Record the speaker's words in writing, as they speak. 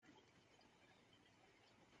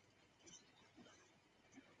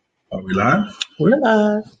Are we live? We're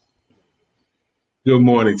live. Good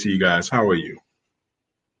morning to you guys. How are you?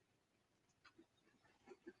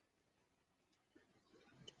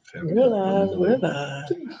 We're live. We're live.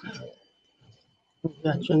 Is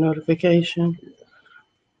that your notification?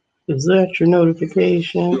 Is that your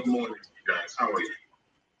notification? Good morning to you guys. How are you?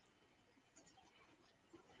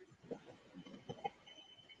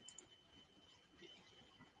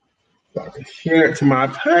 So I can share it to my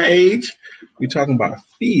page. We're talking about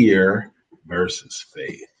fear versus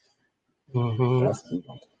faith. Mm-hmm.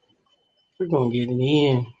 We're going to get it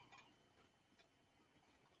in.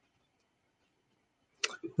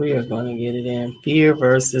 We are going to get it in. Fear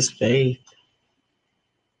versus faith.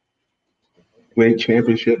 Great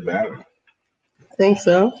championship battle. Think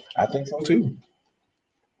so? I think so too.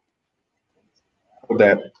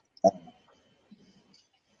 That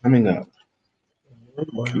coming up.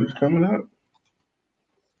 Who's coming up?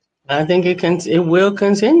 I think it will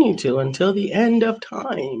continue to until the end of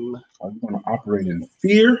time. Are you going to operate in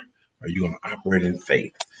fear? Or are you going to operate in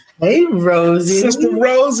faith? Hey, Rosie. Sister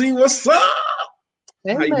Rosie, what's up?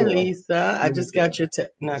 Hey, How you Melissa. I just got your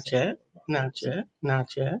Not yet.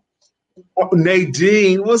 Oh,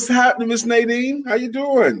 Nadine, what's happening, Miss Nadine? How you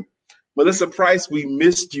doing? Melissa Price, we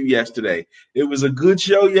missed you yesterday. It was a good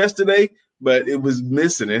show yesterday, but it was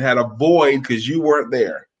missing. It had a void because you weren't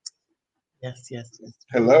there. Yes.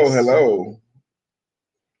 Hello.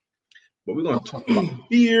 But we're going to talk about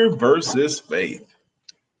fear versus faith.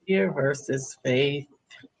 Fear versus faith.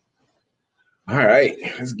 All right,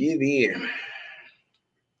 let's get in.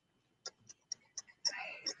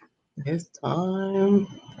 It's time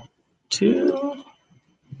to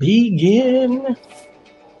begin.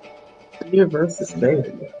 Fear versus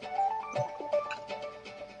faith.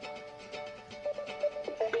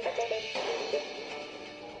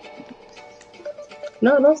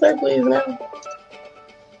 No, don't say please now.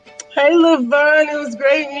 Hey, Laverne, it was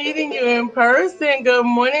great meeting you in person. Good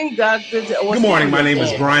morning, Dr. Good morning. My name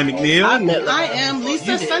is Brian McNeil. I am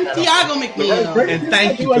Lisa Santiago McNeil. And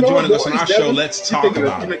thank you for joining us on our show, Let's Talk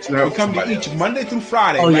About It. We come to each Monday through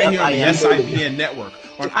Friday right here on the SIPN Network,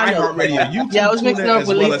 on iHeartRadio, YouTube, TuneIn, as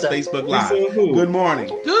well as Facebook Live. Good morning.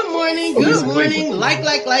 Good morning. Good morning. Like.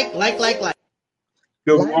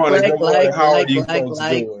 Good morning. How are you folks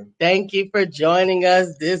doing? Thank you for joining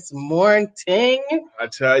us this morning. I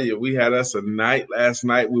tell you, we had us a night last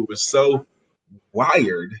night. We were so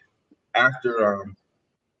wired after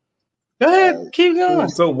Go ahead, keep going. We were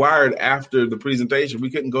so wired after the presentation.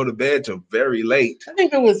 We couldn't go to bed till very late. I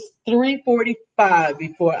think it was 3:45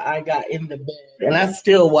 before I got in the bed, and I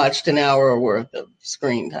still watched an hour worth of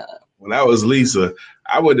screen time. When I was Lisa,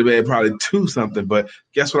 I went to bed probably 2-something, but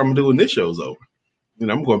guess what I'm gonna do when this show's over?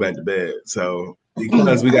 I'm going back to bed. So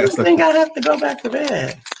because we got stuff. I think I have to go back to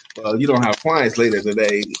bed. Well, you don't have clients later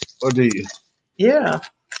today, or do you? Yeah.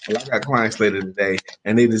 Well, I got clients later today,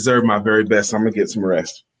 and they deserve my very best. So I'm gonna get some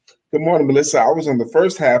rest. Good morning, Melissa. I was on the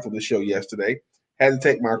first half of the show yesterday. Had to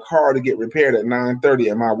take my car to get repaired at 9:30,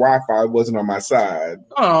 and my Wi-Fi wasn't on my side.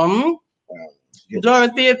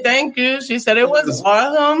 Dorothea, thank you. She said it was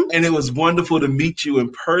awesome. And it was wonderful to meet you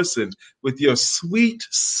in person with your sweet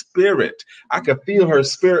spirit. I could feel her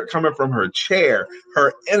spirit coming from her chair.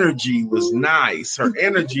 Her energy was nice. Her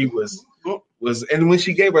energy was, and when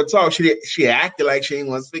she gave her talk, she acted like she didn't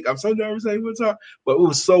want to speak. I'm so nervous I didn't want to talk. But it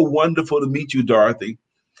was so wonderful to meet you, Dorothy.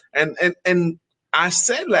 And I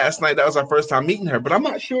said last night that was our first time meeting her, but I'm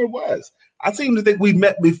not sure it was. I seem to think we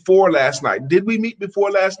met before last night. Did we meet before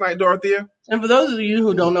last night, Dorothea? And for those of you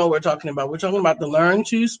who don't know what we're talking about the Learn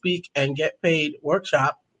to Speak and Get Paid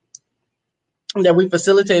workshop that we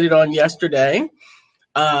facilitated on yesterday.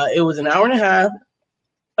 It was an hour and a half.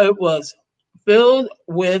 It was filled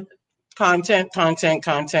with content. And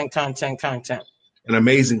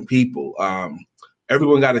amazing people.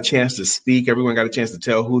 Everyone got a chance to speak. Everyone got a chance to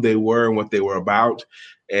tell who they were and what they were about.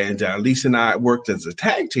 And Lisa and I worked as a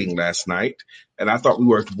tag team last night, and I thought we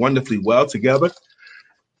worked wonderfully well together.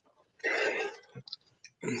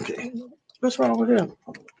 Okay. What's wrong with him?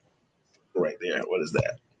 Right there. What is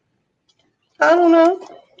that? I don't know.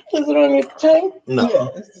 Is it on your thing? No. Yeah,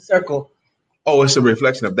 it's the circle. Oh, it's a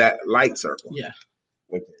reflection of that light circle. Yeah.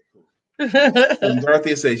 Okay. And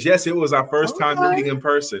Dorothea says, yes, it was our first time meeting in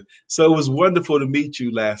person. So it was wonderful to meet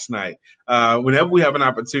you last night. Whenever we have an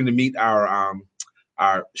opportunity to meet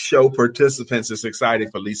our show participants, it's exciting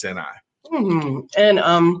for Lisa and I. Mm-hmm.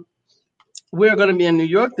 And we're going to be in New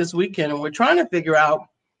York this weekend, and we're trying to figure out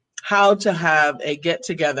how to have a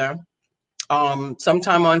get-together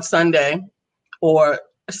sometime on Sunday or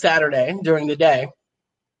Saturday during the day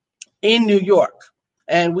in New York.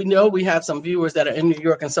 And we know we have some viewers that are in New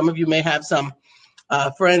York, and some of you may have some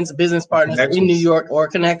friends, business partners in New York or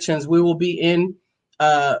connections. We will be in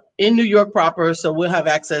New York proper, so we'll have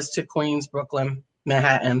access to Queens, Brooklyn,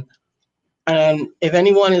 Manhattan. And if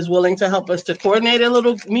anyone is willing to help us to coordinate a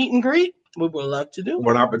little meet and greet, we would love to do it.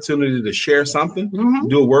 An opportunity to share something,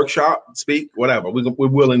 do a workshop, speak, whatever. We're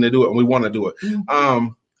willing to do it, and we want to do it.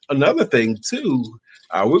 Another thing, too,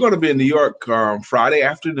 we're going to be in New York Friday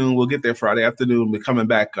afternoon. We'll get there Friday afternoon. We're coming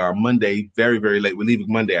back Monday, very, very late. We're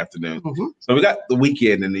leaving Monday afternoon. So we got the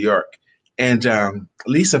weekend in New York. And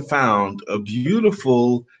Lisa found a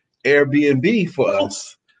beautiful Airbnb for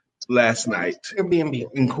us last night. Airbnb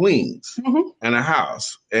in Queens, and a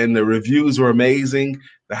house. And the reviews were amazing.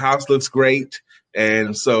 The house looks great.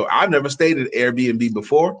 And so I've never stayed at Airbnb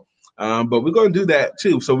before, but we're going to do that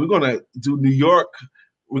too. So we're going to do New York.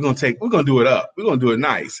 We're going to do it up. We're going to do it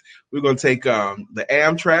nice. We're going to take the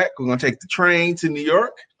Amtrak. We're going to take the train to New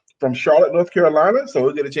York from Charlotte, North Carolina. So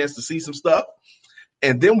we'll get a chance to see some stuff.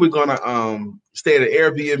 And then we're going to stay at an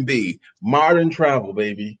Airbnb. Modern travel,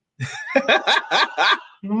 baby.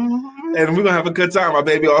 And we're going to have a good time. My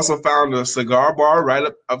baby also found a cigar bar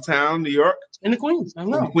right uptown New York. In the Queens. I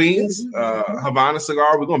know. In Queens, Havana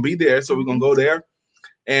Cigar. We're going to be there, so we're going to go there.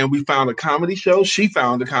 And we found a comedy show. She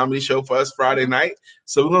found a comedy show for us Friday night.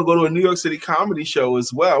 So we're going to go to a New York City comedy show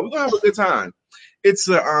as well. We're going to have a good time. It's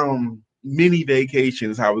a mini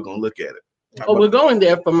vacation is how we're going to look at it. We're going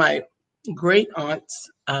there for my great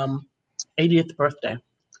aunt's 80th birthday.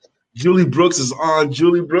 Julie Brooks is on.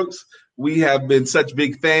 Julie Brooks, we have been such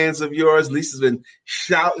big fans of yours. Lisa's been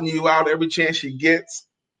shouting you out every chance she gets.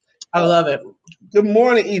 I love it. Good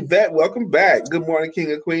morning, Yvette. Welcome back. Good morning,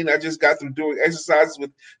 King and Queen. I just got through doing exercises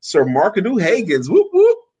with Sir Markadu Higgins. Whoop,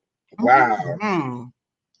 whoop. Wow.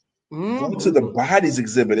 Go to the bodies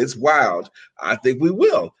exhibit. It's wild. I think we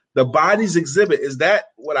will. The bodies exhibit, is that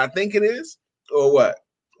what I think it is? Or what?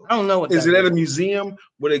 I don't know what is it at a museum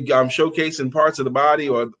where they showcasing parts of the body,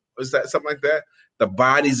 or is that something like that? The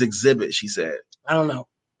bodies exhibit, she said. I don't know.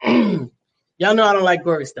 Y'all know I don't like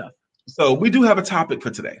gory stuff. So we do have a topic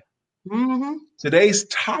for today. Today's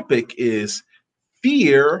topic is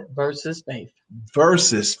fear versus faith.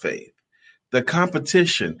 The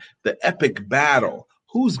competition, the epic battle.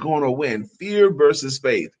 Who's going to win? Fear versus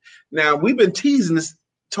faith. Now, we've been teasing this,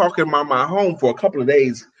 talking about my home for a couple of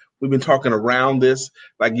days. We've been talking around this.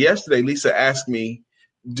 Like yesterday, Lisa asked me,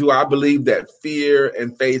 do I believe that fear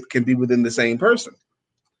and faith can be within the same person?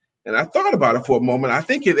 And I thought about it for a moment. I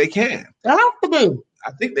think they can. I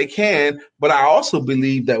think they can, but I also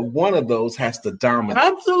believe that one of those has to dominate.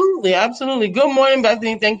 Absolutely, absolutely. Good morning,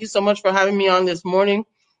 Bethany. Thank you so much for having me on this morning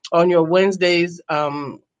on your Wednesdays,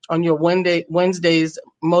 Wednesdays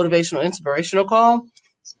motivational inspirational call.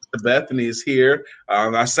 Bethany is here.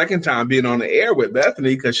 Our second time being on the air with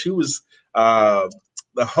Bethany because she was the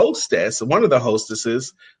hostess, one of the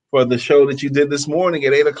hostesses for the show that you did this morning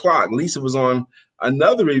at 8:00. Lisa was on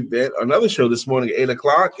another event, another show this morning at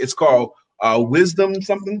 8:00. It's called Wisdom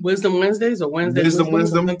Wednesdays or Wednesdays. Wisdom.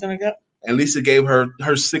 Something like that. And Lisa gave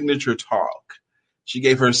her signature talk. She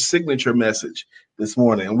gave her signature message this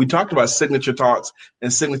morning. And we talked about signature talks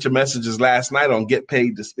and signature messages last night on Get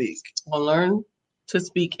Paid to Speak. Well, learn to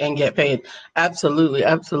speak and get paid. Absolutely,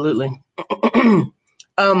 absolutely.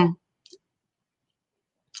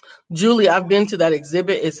 Julie, I've been to that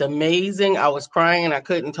exhibit. It's amazing. I was crying and I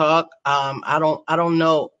couldn't talk. I don't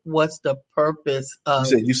know what's the purpose of.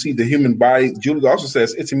 You see the human body. Julie also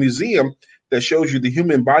says it's a museum that shows you the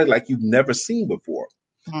human body like you've never seen before.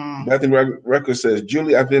 Bethany Record says,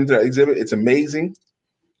 Julie, I've been to that exhibit. It's amazing.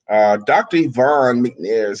 Dr. Yvonne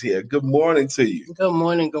McNair is here. Good morning to you. Good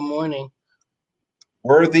morning. Good morning.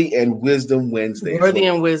 Worthy and Wisdom Wednesday. Worthy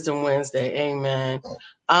and Wisdom Wednesday. Amen.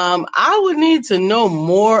 I would need to know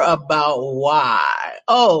more about why.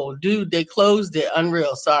 Oh, dude, they closed it.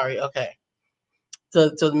 Unreal. Sorry. Okay. So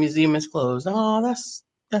the museum is closed. Oh, that's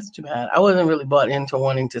too bad. I wasn't really bought into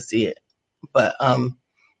wanting to see it, but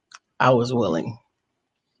I was willing.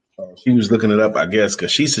 She was looking it up, I guess,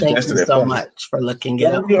 because she suggested it. Thank you so much for looking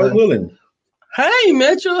it up. You're willing. Hey,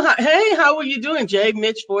 Mitchell. Hey, how are you doing? Jay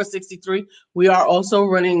Mitch 463. We are also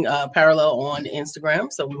running parallel on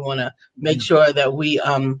Instagram, so we want to make sure that we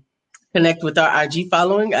connect with our IG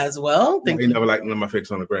following as well. You never like my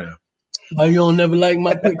pics on the gram. Why you don't never like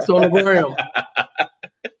my pics on the gram?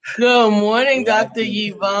 Good morning, Dr.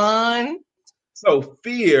 Yvonne. So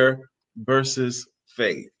fear versus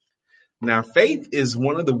faith. Now, faith is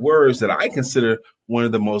one of the words that I consider one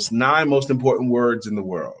of the nine most important words in the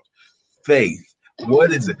world. Faith.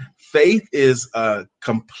 What is it? Faith is a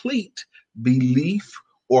complete belief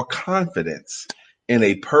or confidence in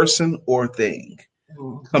a person or thing.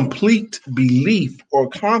 complete belief or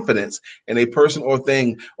confidence in a person or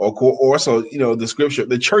thing, or so, the scripture,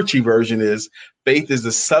 the churchy version is faith is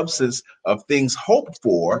the substance of things hoped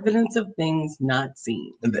for, evidence of things not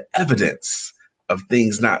seen, and the evidence of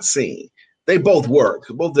things not seen. They both work.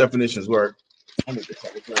 Both definitions work. And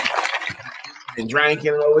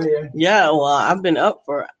drinking over here. Yeah, well, I've been up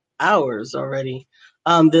for hours already.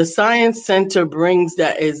 The Science Center brings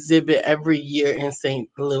that exhibit every year in St.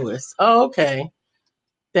 Louis. Oh, okay.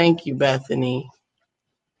 Thank you, Bethany.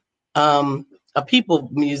 A people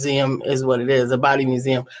museum is what it is, a body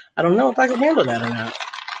museum. I don't know if I can handle that or not.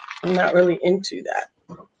 I'm not really into that.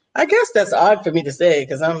 I guess that's odd for me to say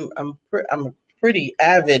because I'm a pretty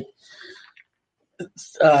avid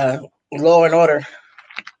Law and Order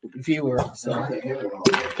viewer, so,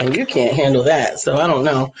 and you can't handle that, so I don't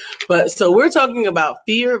know. But so we're talking about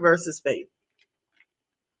fear versus faith.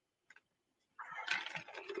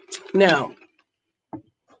 Now,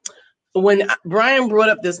 when Brian brought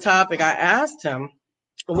up this topic, I asked him,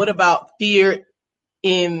 what about fear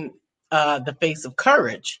in the face of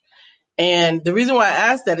courage? And the reason why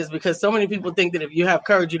I asked that is because so many people think that if you have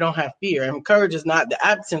courage, you don't have fear. And courage is not the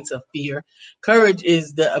absence of fear. Courage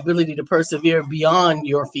is the ability to persevere beyond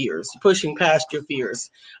your fears, pushing past your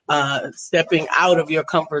fears, stepping out of your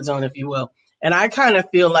comfort zone, if you will. And I kind of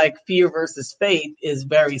feel like fear versus faith is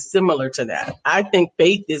very similar to that. I think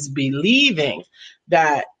faith is believing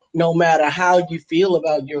that no matter how you feel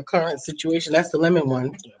about your current situation, that's the lemon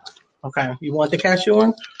one. Okay. You want the cashew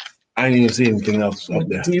one? I didn't even see anything else up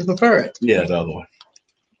there. Do you prefer it? Yeah, the other one.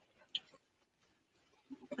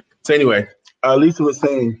 So anyway, Lisa was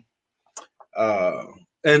saying,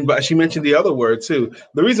 but she mentioned the other word too.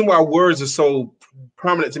 The reason why words are so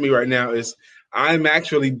prominent to me right now is I'm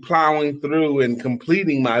actually plowing through and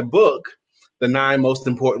completing my book, The 9 Most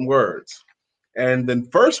Important Words. And the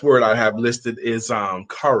first word I have listed is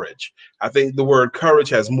courage. I think the word courage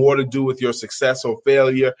has more to do with your success or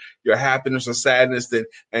failure, your happiness or sadness,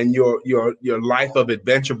 and your life of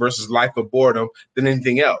adventure versus life of boredom than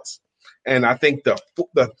anything else. And I think the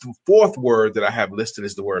fourth word that I have listed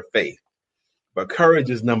is the word faith. But courage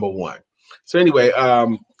is number one. So anyway,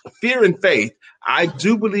 fear and faith, I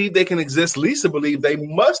do believe they can exist. Lisa believes they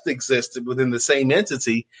must exist within the same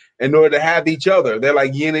entity in order to have each other. They're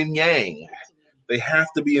like yin and yang. They have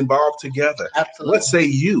to be involved together. Absolutely. What say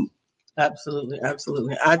you? Absolutely.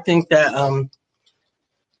 Absolutely. I think that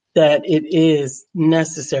that it is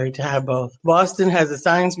necessary to have both. Boston has a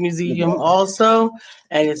science museum also,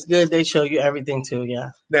 and it's good. They show you everything too.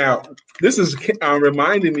 Yeah. Now, this is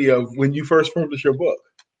reminding me of when you first published your book,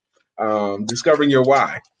 Discovering Your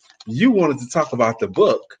Why. You wanted to talk about the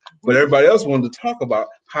book, but everybody else wanted to talk about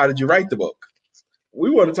how did you write the book. We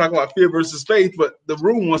want to talk about fear versus faith, but the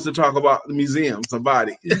room wants to talk about the museum,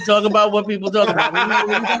 somebody. You talk about what people talk about.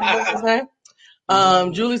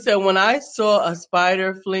 Julie said, when I saw a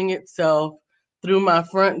spider fling itself through my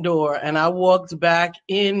front door and I walked back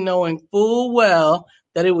in knowing full well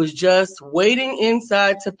that it was just waiting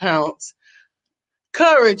inside to pounce,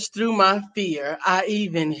 courage through my fear. I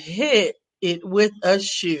even hit it with a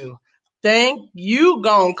shoe. Think you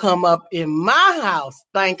gonna come up in my house,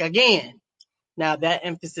 think again. Now, that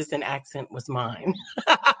emphasis and accent was mine.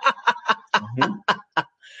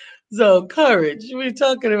 So, courage. We're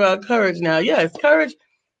talking about courage now. Yes, courage.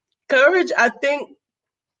 Courage, I think,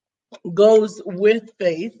 goes with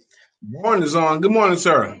faith. Born is on. Good morning,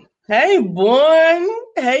 sir. Hey, Born.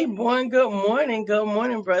 Hey, Born. Good morning. Good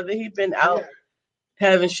morning, brother. He's been out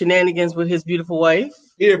having shenanigans with his beautiful wife.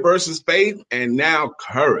 Fear versus faith, and now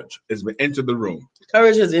courage has entered the room.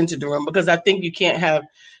 Courage has entered the room because I think you can't have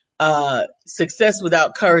success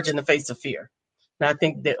without courage in the face of fear. And I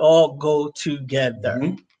think they all go together.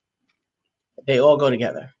 Mm-hmm. They all go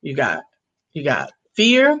together. You got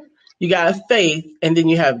fear, you got faith, and then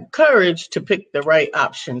you have courage to pick the right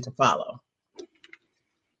option to follow.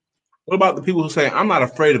 What about the people who say, I'm not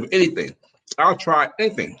afraid of anything. I'll try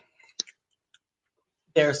anything.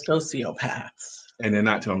 They're sociopaths. And they're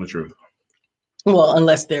not telling the truth. Well,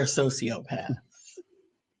 unless they're sociopaths.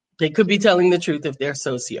 They could be telling the truth if they're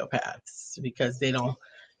sociopaths because they don't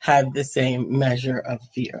have the same measure of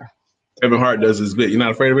fear. Kevin Hart does his bit. You're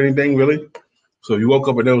not afraid of anything, really? So if you woke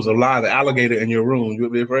up and there was a live alligator in your room, you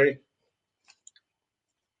would be afraid?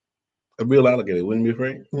 A real alligator, wouldn't be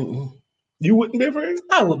afraid? Mm-mm. You wouldn't be afraid?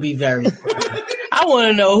 I would be very afraid. I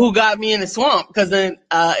want to know who got me in the swamp because then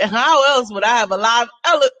how else would I have a live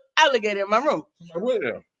alligator in my room? I would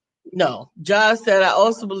have. No, Josh said, I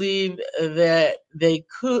also believe that they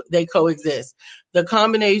coexist. The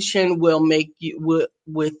combination will make you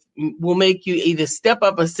make you either step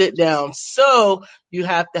up or sit down. So you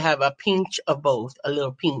have to have a pinch of both, a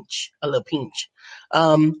little pinch.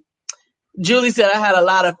 Julie said, I had a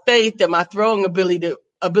lot of faith that my throwing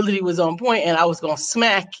ability was on point, and I was gonna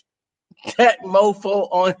smack that mofo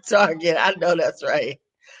on target. I know that's right.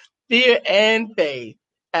 Fear and faith.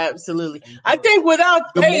 Absolutely. I think without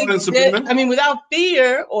faith, without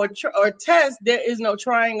fear or test, there is no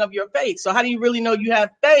trying of your faith. So how do you really know you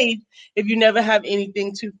have faith if you never have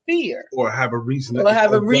anything to fear? Or have a reason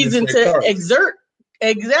to exert.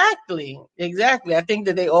 Exactly. I think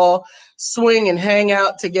that they all swing and hang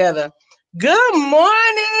out together. Good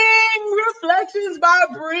morning, Reflections by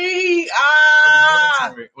Bree.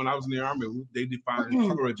 When I was in the Army, they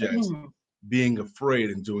defined courage as being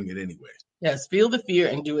afraid and doing it anyway. Yes, feel the fear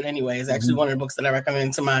and do it anyway is actually one of the books that I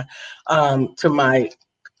recommend to my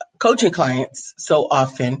coaching clients so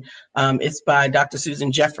often. It's by Dr.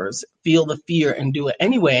 Susan Jeffers, Feel the Fear and Do It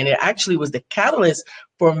Anyway. And it actually was the catalyst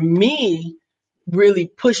for me really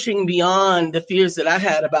pushing beyond the fears that I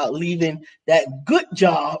had about leaving that good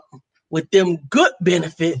job with them good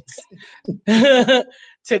benefits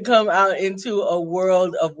to come out into a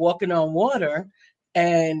world of walking on water.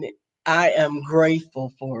 And I am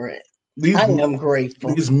grateful for it. I am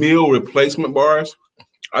grateful. These meal replacement bars,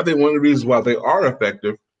 I think one of the reasons why they are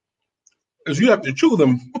effective is you have to chew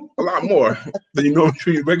them a lot more than you normally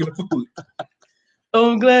chew your regular food.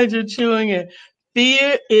 Oh, I'm glad you're chewing it.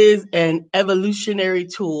 Fear is an evolutionary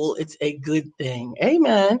tool. It's a good thing.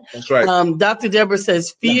 Amen. That's right. Dr. Deborah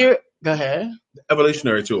says fear. Go ahead.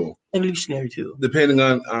 Evolutionary tool. Depending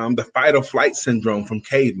on the fight or flight syndrome from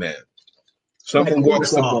caveman. Something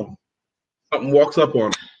walks up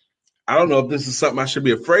on. I don't know if this is something I should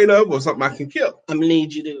be afraid of or something I can kill. I'm gonna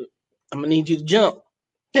need you to jump.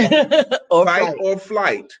 or fight or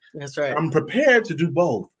flight. That's right. I'm prepared to do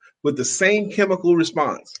both with the same chemical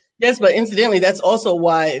response. Yes, but incidentally, that's also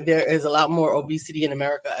why there is a lot more obesity in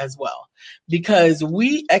America as well, because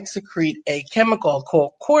we excrete a chemical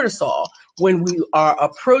called cortisol when we are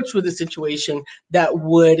approached with a situation that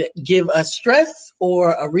would give us stress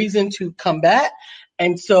or a reason to combat.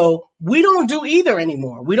 And so we don't do either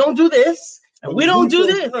anymore. We don't do this and we don't do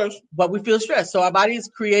this, but we feel stressed. So our body is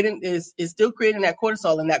still creating that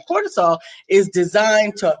cortisol, and that cortisol is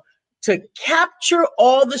designed to capture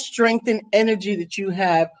all the strength and energy that you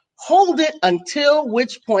have. Hold it until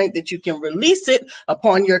which point that you can release it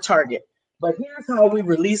upon your target. But here's how we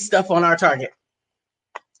release stuff on our target.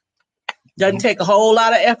 Doesn't take a whole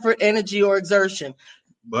lot of effort, energy, or exertion.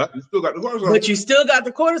 But you still got the cortisol. But you still got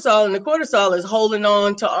the cortisol, and the cortisol is holding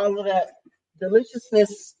on to all of that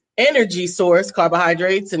deliciousness energy source,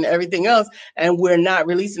 carbohydrates and everything else, and we're not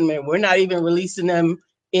releasing them. We're not even releasing them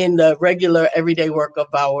in the regular everyday work of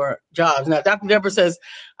our jobs. Now, Dr. Deborah says,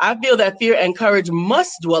 I feel that fear and courage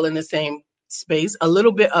must dwell in the same space. A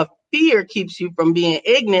little bit of fear keeps you from being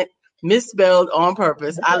ignorant, misspelled on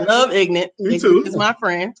purpose. I love ignorant. Me too. It's my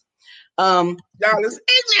friend. Y'all is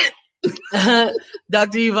ignorant.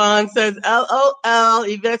 Dr. Yvonne says, LOL.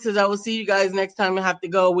 Yvette says, I will see you guys next time I have to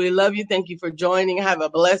go. We love you. Thank you for joining. Have a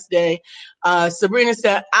blessed day. Sabrina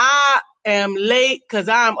said, I am late because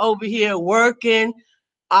I'm over here working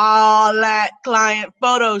all that client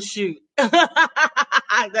photo shoot.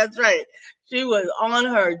 That's right. She was on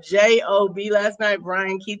her job last night.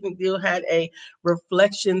 Brian Keith McDeal had a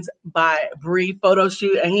Reflections by Bree photo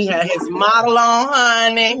shoot, and he had his model on,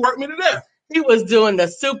 honey. Worked me to death. He was doing the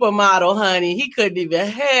supermodel, honey. He couldn't even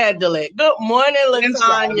handle it. Good morning,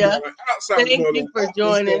 LaTanya. Thank you for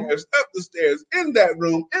joining. Up the stairs, in that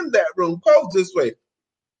room, pose this way.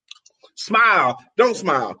 Smile, don't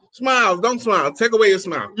smile. Smile, don't smile. Take away your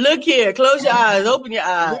smile. Look here, close your eyes, open your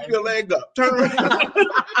eyes. Move your leg up, turn around.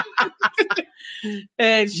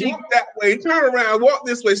 And she walk that way, turn around, walk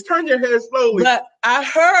this way, turn your head slowly. But I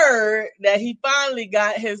heard that he finally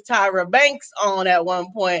got his Tyra Banks on at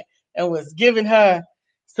one point and was giving her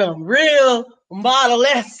some real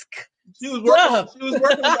model-esque She was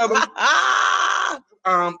working together.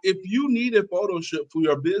 If you need a photo shoot for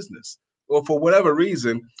your business or for whatever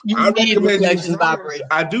reason, I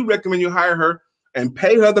do recommend you hire her and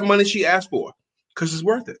pay her the money she asked for, because it's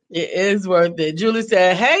worth it. It is worth it. Julie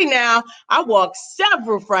said, hey, now, I walk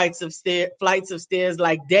several flights of stairs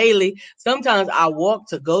like daily. Sometimes I walk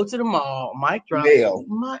to go to the mall. Mic drop.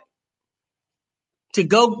 To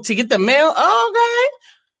get the mail. Oh,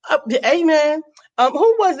 okay. Amen.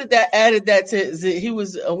 Who was it that added that to? He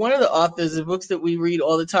was one of the authors of books that we read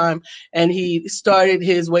all the time, and he started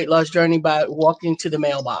his weight loss journey by walking to the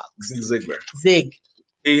mailbox. Zig Ziglar. Zig.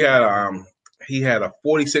 He had a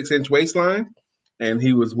 46-inch waistline, and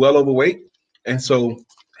he was well overweight. And so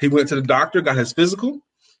he went to the doctor, got his physical.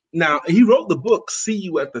 Now, he wrote the book, See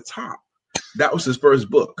You at the Top. That was his first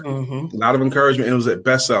book. A lot of encouragement. It was a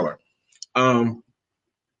bestseller.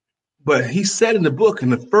 But he said in the book, in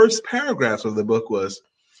the first paragraphs of the book was,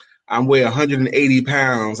 I weigh 180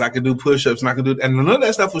 pounds. I can do push-ups, and I can do, and none of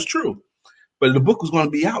that stuff was true. But the book was going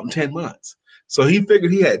to be out in 10 months. So he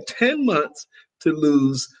figured he had 10 months to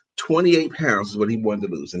lose 28 pounds is what he wanted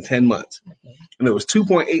to lose in 10 months. And it was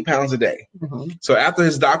 2.8 pounds a day. So after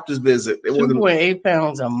his doctor's visit, it was 2.8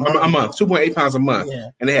 pounds a month. 2.8 pounds a month. Yeah.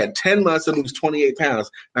 And they had 10 months to lose 28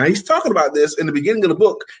 pounds. Now he's talking about this in the beginning of the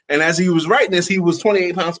book. And as he was writing this, he was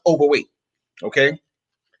 28 pounds overweight. Okay.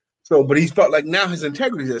 So, but he felt like now his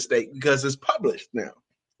integrity is at stake because it's published now.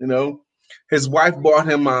 You know, his wife bought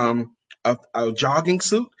him a jogging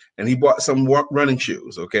suit, and he bought some running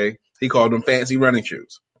shoes. Okay. He called them fancy running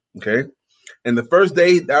shoes. Okay. And the first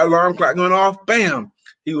day, that alarm clock went off, bam,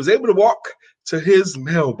 he was able to walk to his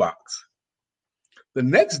mailbox. The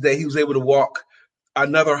next day, he was able to walk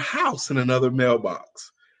another house in another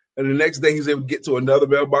mailbox. And the next day, he was able to get to another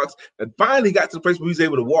mailbox. And finally, he got to the place where he was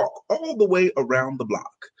able to walk all the way around the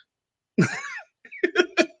block.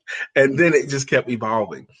 And then it just kept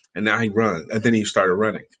evolving. And now he runs. And then he started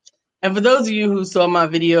running. And for those of you who saw my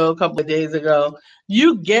video a couple of days ago,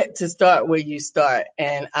 you get to start where you start.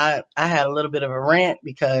 And I had a little bit of a rant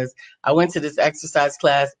because I went to this exercise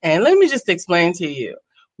class. And let me just explain to you,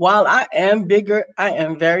 while I am bigger, I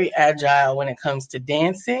am very agile when it comes to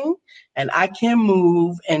dancing. And I can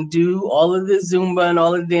move and do all of the Zumba and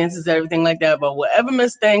all of the dances, everything like that. But whatever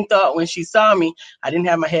Miss Thang thought when she saw me, I didn't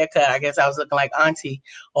have my hair cut. I guess I was looking like Auntie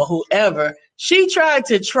or whoever. She tried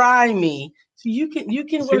to try me. So you can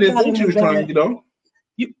work out in the back.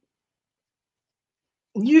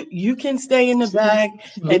 You can stay in the back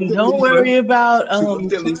and don't worry about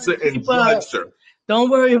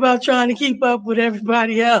don't worry about trying to keep up with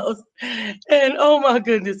everybody else. And oh my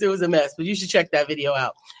goodness, it was a mess. But you should check that video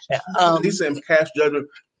out. He said, Cash Judgment,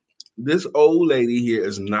 this old lady here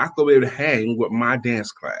is not going to be able to hang with my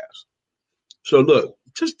dance class. So look,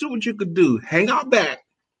 just do what you could do. Hang out back.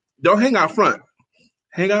 Don't hang out front.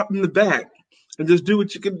 Hang out in the back. And just do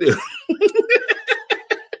what you can do.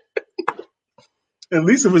 And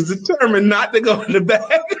Lisa was determined not to go in the back.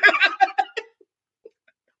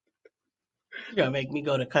 You're going to make me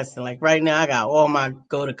go to cussing. Like right now, I got all my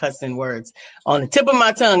go to cussing words on the tip of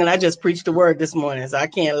my tongue. And I just preached the word this morning, so I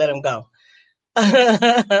can't let them go.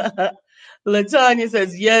 LaTanya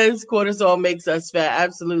says, yes, cortisol makes us fat.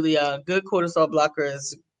 Absolutely. A good cortisol blocker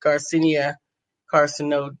is Garcinia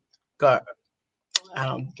carcino.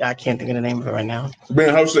 I can't think of the name of it right now.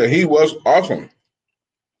 Ben House said he was awesome.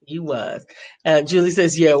 He was. Julie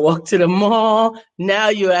says, yeah, walk to the mall. Now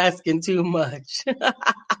you're asking too much.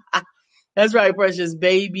 That's right, Precious.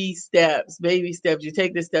 Baby steps. Baby steps. You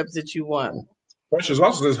take the steps that you want. Precious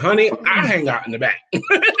also says, honey, I hang out in the back.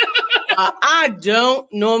 I don't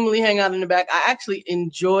normally hang out in the back. I actually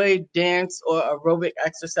enjoy dance or aerobic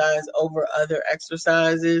exercise over other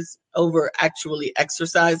exercises, over actually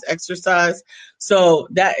exercise. So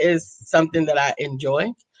that is something that I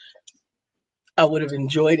enjoy. I would have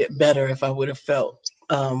enjoyed it better if I would have felt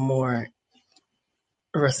more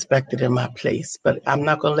respected in my place. But I'm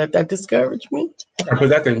not going to let that discourage me. I put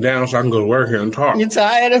that thing down so I can go to work here and talk. You're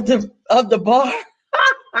tired of the bar?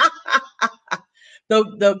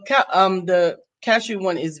 The cashew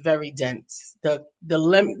one is very dense. The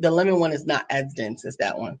lemon one is not as dense as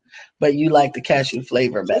that one, but you like the cashew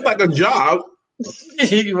flavor better. It's like a job.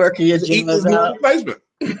 You work your jobs out.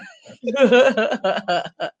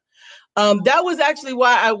 That was actually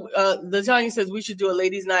why LaTanya says we should do a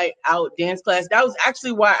ladies' night out dance class. That was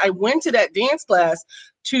actually why I went to that dance class,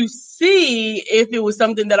 to see if it was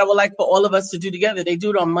something that I would like for all of us to do together. They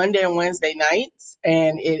do it on Monday and Wednesday nights,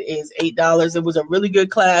 and it is $8. It was a really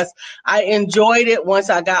good class. I enjoyed it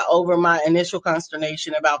once I got over my initial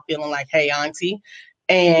consternation about feeling like, hey, auntie.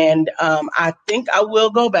 And I think I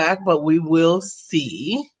will go back, but we will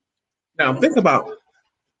see. Now, think about.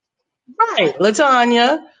 Right,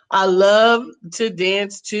 LaTanya. I love to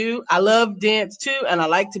dance too. And I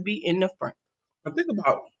like to be in the front. Now think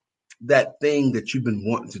about that thing that you've been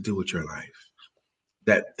wanting to do with your life.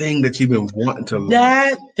 That thing that you've been wanting to learn.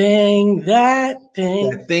 That thing that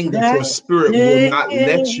your spirit will not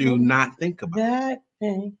let you not think about. That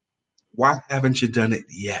thing. Why haven't you done it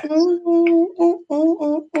yet?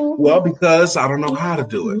 Well, because I don't know how to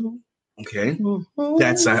do it. Okay,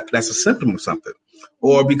 that's a symptom of something.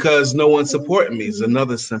 Or because no one's supporting me is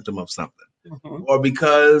another symptom of something. Or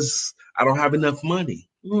because I don't have enough money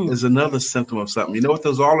is another symptom of something. You know what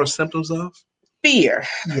those all are symptoms of? Fear.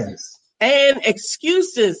 Yes. And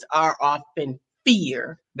excuses are often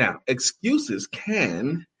fear. Now, excuses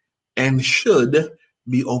can and should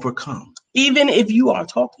be overcome. Even if you are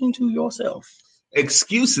talking to yourself.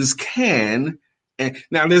 Excuses can, and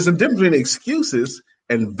now there's a difference between excuses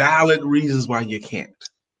and valid reasons why you can't.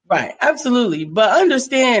 Right, absolutely. But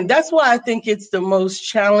understand, that's why I think it's the most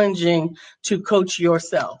challenging to coach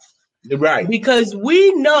yourself. Right. Because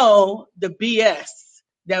we know the BS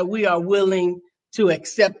that we are willing to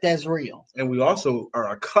accept as real. And we also are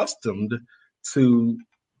accustomed to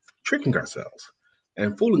tricking ourselves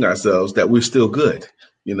and fooling ourselves that we're still good,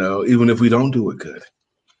 even if we don't do it good.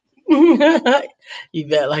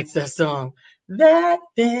 Yvette likes that song. That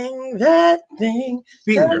thing.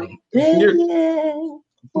 Fear.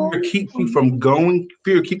 Fear keeps you from going.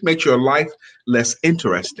 Fear makes your life less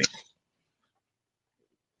interesting.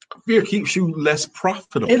 Fear keeps you less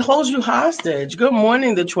profitable. It holds you hostage. Good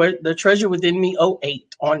morning, the Treasure Within Me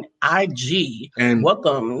 08 on IG. And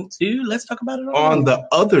welcome to Let's Talk About It on the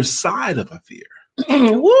other side of a fear.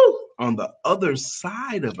 Woo! On the other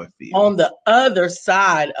side of a fear. On the other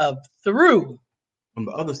side of through. On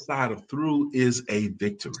the other side of through is a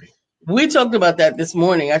victory. We talked about that this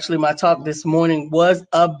morning. Actually, my talk this morning was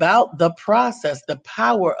about the process, the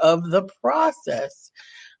power of the process.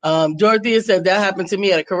 Dorothea said that happened to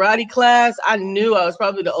me at a karate class. I knew I was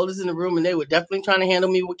probably the oldest in the room, and they were definitely trying to handle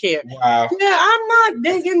me with care. Wow. Yeah, I'm not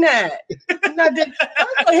digging that. I'm not digging.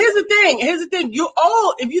 Here's the thing. You're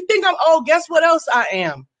old. If you think I'm old, guess what else I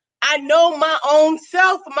am? I know my own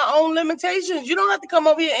self, my own limitations. You don't have to come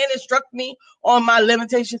over here and instruct me on my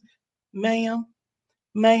limitations. Ma'am,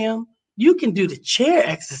 you can do the chair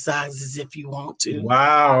exercises if you want to.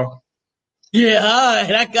 Wow. Yeah, all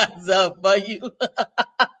right, I got something for you.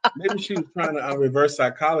 Maybe she was trying to reverse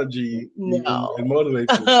psychology and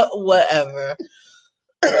motivate you. Whatever.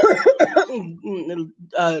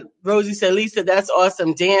 Rosie said, Lisa, that's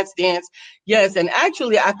awesome. Dance. Yes, and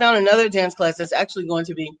actually, I found another dance class that's actually going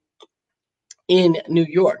to be in New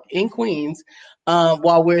York, in Queens,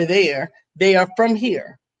 while we're there. They are from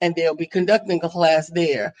here, and they'll be conducting a class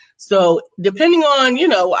there. So depending on,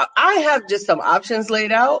 I have just some options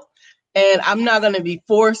laid out. And I'm not going to be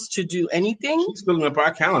forced to do anything. She's filling up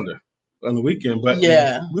our calendar on the weekend, but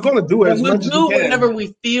yeah, we're going to do it as much as we can. Whatever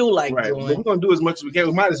we feel like doing. But we're going to do as much as we can.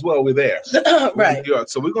 We might as well. We're there. Right. New York.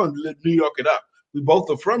 So we're going to New York it up. We both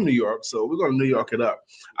are from New York, so we're going to New York it up.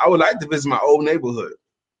 I would like to visit my old neighborhood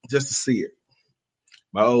just to see it.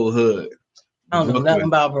 My old hood. I don't know nothing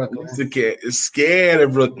about Brooklyn. It's scared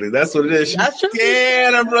of Brooklyn. That's what it is. She's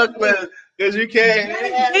scared of Brooklyn because you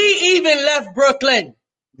can't. He even left Brooklyn.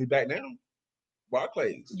 He's back now.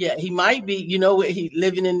 Barclays. Yeah, he might be. He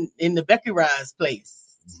living in the Becky Rise place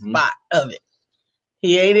spot of it.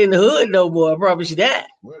 He ain't in the hood no more. I promise you that.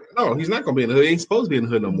 No, he's not gonna be in the hood. He ain't supposed to be in the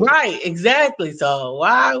hood no more. Right, exactly. So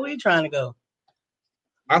why are we trying to go?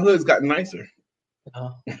 My hood's gotten nicer.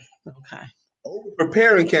 Oh, okay.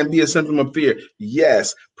 Preparing can be a symptom of fear.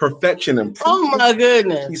 Yes, perfection and oh my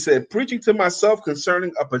goodness. He said, preaching to myself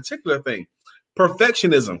concerning a particular thing.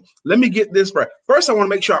 Perfectionism. Let me get this right. First, I want to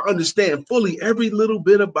make sure I understand fully every little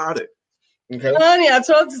bit about it. Okay. Honey, I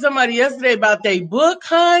talked to somebody yesterday about their book,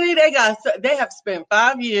 honey. They have spent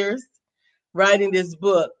 5 years writing this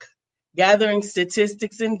book, gathering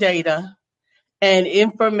statistics and data and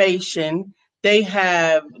information. They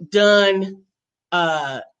have done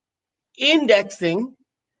indexing.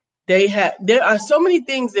 There are so many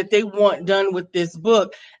things that they want done with this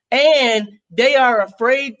book. And they are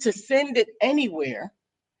afraid to send it anywhere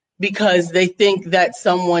because they think that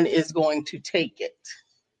someone is going to take it.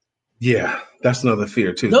 Yeah, that's another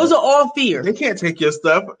fear too. Those are all fears. They can't take your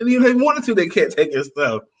stuff. And if they wanted to, they can't take your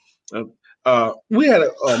stuff. We had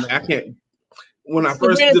I can't. When I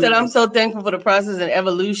first said, I'm so thankful for the process and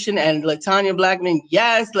evolution. And Latanya Blackman,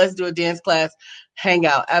 yes, let's do a dance class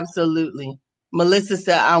hangout. Absolutely. Melissa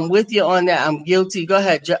said, I'm with you on that. I'm guilty. Go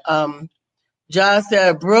ahead. John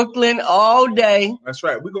said, Brooklyn all day. That's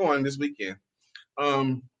right. We're going this weekend.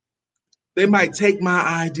 They might take my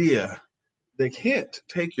idea. They can't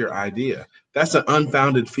take your idea. That's an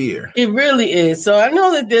unfounded fear. It really is. So I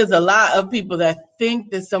know that there's a lot of people that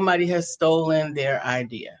think that somebody has stolen their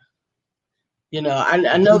idea.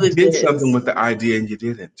 I know that you did something with the idea and you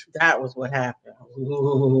didn't. That was what happened.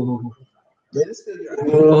 Ooh.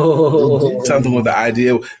 Something with the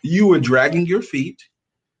idea. You were dragging your feet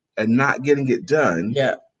and not getting it done.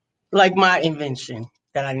 Yeah. Like my invention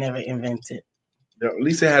that I never invented.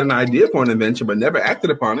 Lisa had an idea for an invention, but never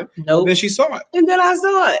acted upon it. Nope. Then she saw it. And then I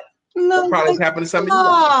saw it. No, that probably happened to somebody.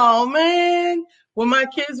 Oh, man. When my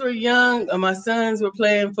kids were young and my sons were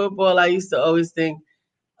playing football, I used to always think,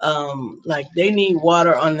 like they need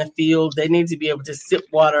water on the field. They need to be able to sip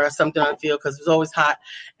water or something on the field because it was always hot.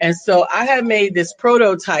 And so I had made this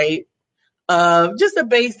prototype of just a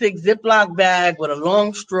basic Ziploc bag with a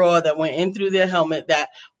long straw that went in through their helmet that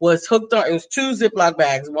was hooked on. It was 2 Ziploc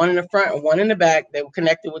bags, one in the front and one in the back. They were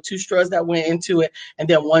connected with 2 straws that went into it, and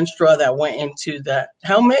then 1 straw that went into the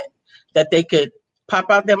helmet that they could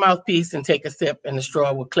pop out their mouthpiece and take a sip, and the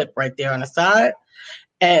straw would clip right there on the side.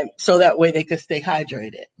 And so that way they could stay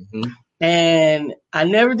hydrated. Mm-hmm. And I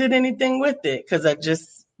never did anything with it because I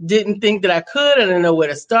just didn't think that I could. I didn't know where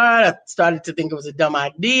to start. I started to think it was a dumb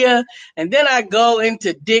idea. And then I go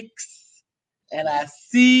into Dick's and I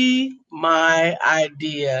see my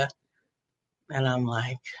idea. And I'm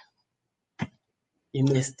like, you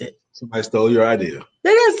missed it. Somebody stole your idea.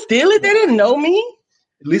 They didn't steal it. They didn't know me.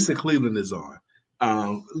 Lisa Cleveland is on.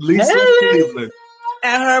 Lisa Cleveland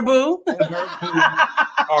and her boo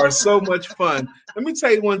are so much fun. Let me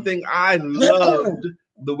tell you one thing. I loved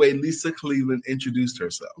the way Lisa Cleveland introduced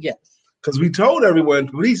herself. Yes. Because we told everyone,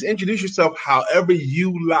 please introduce yourself however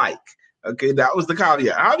you like. Okay, that was the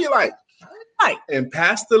caveat. However you like. Right. And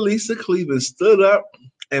Pastor Lisa Cleveland stood up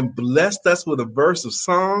and blessed us with a verse of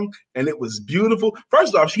song, and it was beautiful.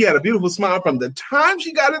 First off, she had a beautiful smile from the time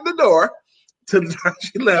she got in the door to the time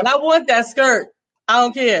she left. And I want that skirt. I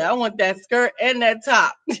don't care. I want that skirt and that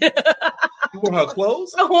top. You want her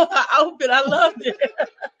clothes? I want her outfit. I loved it.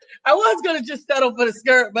 I was going to just settle for the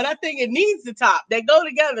skirt, but I think it needs the top. They go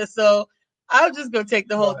together, so I'm just going to take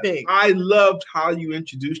the whole thing. I loved how you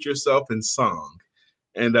introduced yourself in song,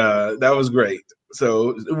 and that was great.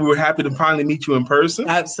 So we were happy to finally meet you in person.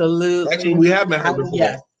 Absolutely. Actually, we have met her before.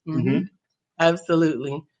 Yes. Mm-hmm.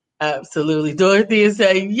 Absolutely. Absolutely. Dorothea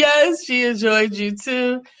said, yes, she enjoyed you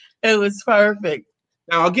too. It was perfect.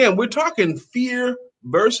 Now, again, we're talking fear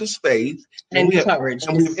versus faith. And courage.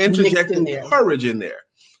 And we've interjected courage in there.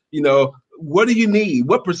 You know, what do you need?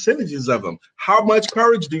 What percentages of them? How much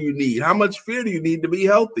courage do you need? How much fear do you need to be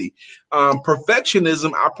healthy?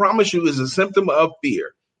 Perfectionism, I promise you, is a symptom of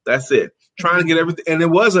fear. That's it. Trying to get everything. And it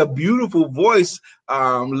was a beautiful voice,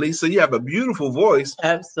 Lisa. You have a beautiful voice.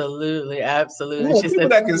 Absolutely. Absolutely. You know, people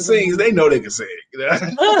that can sing, they know they can sing. You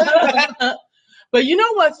know? But you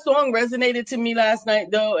know what song resonated to me last night,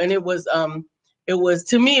 though? And it was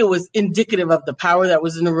to me, it was indicative of the power that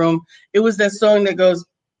was in the room. It was that song that goes,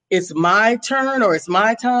 it's my turn, or it's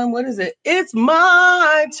my time. What is it? It's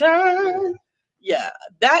my turn. Yeah,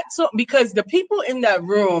 that's so, because the people in that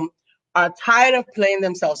room are tired of playing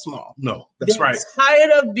themselves small. No, that's right.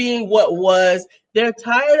 Tired of being what was. They're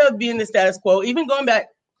tired of being the status quo. Even going back.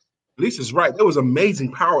 Lisa's right. There was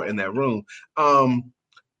amazing power in that room.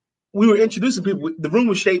 We were introducing people. The room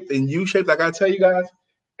was shaped in U-shaped, like I tell you guys.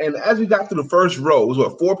 And as we got through the first row, it was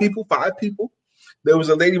what, 4 people, 5 people? There was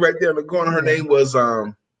a lady right there in the corner. Her name was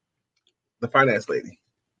the finance lady.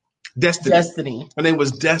 Destiny. Her name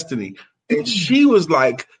was Destiny. And she was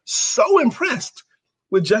like so impressed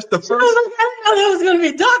with just the first. I know there was going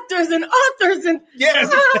to be doctors and authors and. Yes.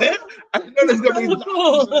 I know there's going to be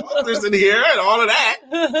doctors and authors in here and all of that.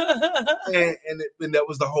 and that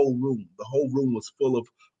was the whole room. The whole room was full of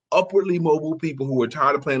upwardly mobile people who were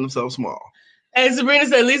tired of playing themselves small. And Sabrina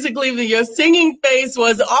said, Lisa Cleveland, your singing face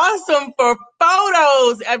was awesome for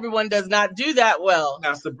photos. Everyone does not do that well.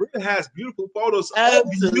 Now, Sabrina has beautiful photos of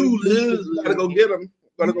you, Lisa. You got to go get them.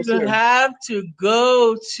 You have to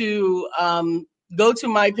go to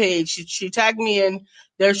my page. She tagged me in.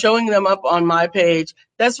 They're showing them up on my page.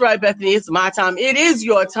 That's right, Bethany. It's my time. It is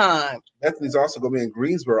your time. Bethany's also going to be in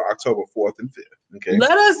Greensboro October 4th and 5th. Okay.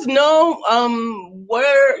 Let us know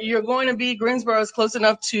where you're going to be. Greensboro is close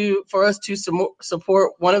enough for us to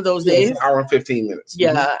support one of those days. An hour and 15 minutes.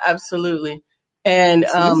 Yeah, absolutely. And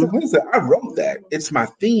I wrote that. It's my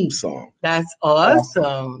theme song. That's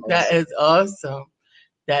awesome. That is awesome.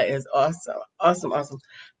 That is awesome. Awesome.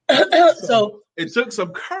 So it took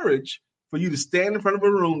some courage for you to stand in front of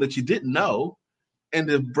a room that you didn't know and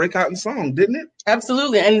to break out in song, didn't it?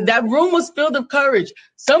 Absolutely. And that room was filled with courage.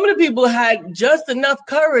 Some of the people had just enough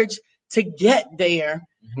courage to get there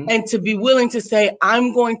and to be willing to say,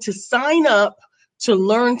 I'm going to sign up to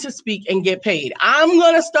learn to speak and get paid. I'm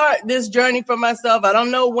going to start this journey for myself. I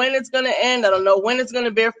don't know when it's going to end. I don't know when it's going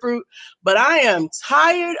to bear fruit, but I am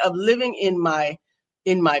tired of living in my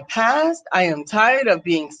past. I am tired of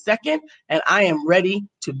being second, and I am ready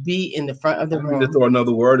to be in the front of the room. To throw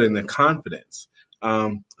another word in, the confidence.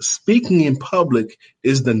 Speaking in public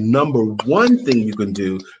is the number one thing you can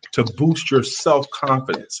do to boost your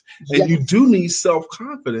self-confidence. And you do need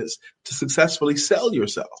self-confidence to successfully sell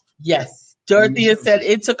yourself. Yes. Dorothea said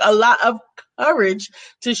it took a lot of courage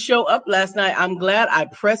to show up last night. I'm glad I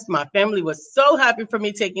pressed. My family was so happy for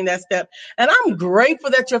me taking that step. And I'm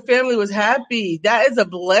grateful that your family was happy. That is a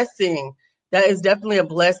blessing. That is definitely a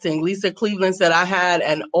blessing. Lisa Cleveland said, I had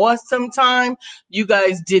an awesome time. You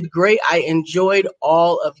guys did great. I enjoyed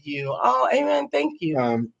all of you. Oh, amen. Thank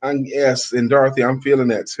you. Yes, and Dorothy, I'm feeling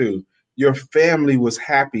that too. Your family was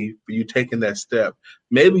happy for you taking that step.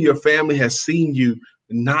 Maybe your family has seen you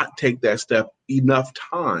not take that step enough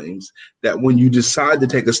times that when you decide to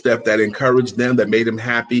take a step that encouraged them, that made them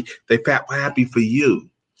happy, they felt happy for you.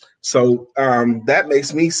 So that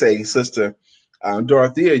makes me say, Sister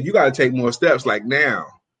Dorothea, you got to take more steps like now.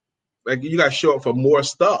 Like you got to show up for more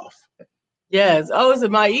stuff. Yes. Oh, it's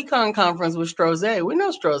at my econ conference with Strozé. We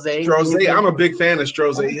know Strozé. I'm a big fan of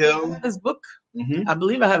Strozé Hill. His book. Mm-hmm. I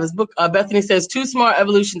believe I have his book. Bethany says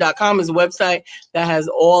TooSmartEvolution.com is a website that has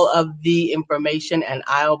all of the information, and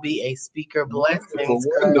I'll be a speaker. Blessings,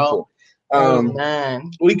 wonderful.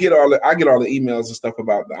 Man. I get all the emails and stuff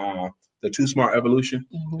about the Too Smart Evolution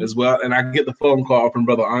as well, and I get the phone call from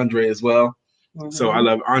Brother Andre as well. Mm-hmm. So I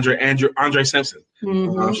love Andre Simpson,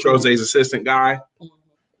 Strozé's assistant guy. Mm-hmm.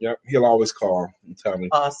 Yep, he'll always call and tell me.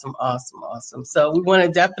 Awesome. So we want to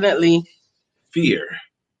definitely fear.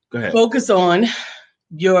 Go ahead. Focus on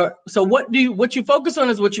what you focus on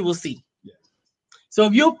is what you will see. Yeah. So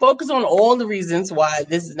if you focus on all the reasons why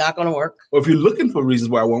this is not going to work. Well, if you're looking for reasons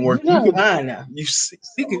why it won't work, you seek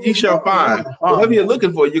it, you shall find. Whatever you're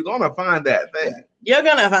looking for, you're going to find that thing. You're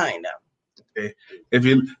going to find them. Okay. If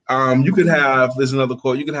you could have, there's another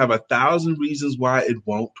quote, you can have 1,000 reasons why it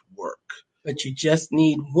won't work. But you just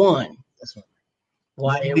need one. That's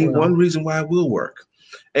right. You need one reason why it will work.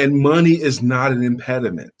 And money is not an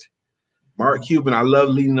impediment. Mark Cuban, I love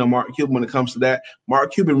leading on Mark Cuban when it comes to that.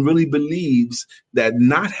 Mark Cuban really believes that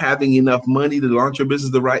not having enough money to launch your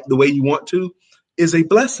business the way you want to is a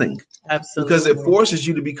blessing. Absolutely. Because it forces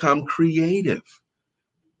you to become creative.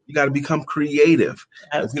 You got to become creative.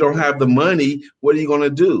 Absolutely. If you don't have the money, what are you going to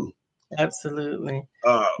do? Absolutely.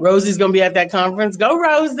 Rosie's going to be at that conference. Go,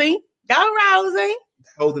 Rosie. Go, Rosie.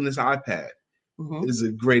 Holding this iPad is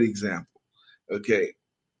a great example. Okay.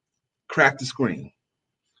 Crack the screen.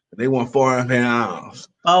 They want $450.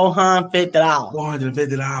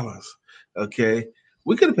 $450. Okay.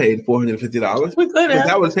 We could have paid $450. We could have.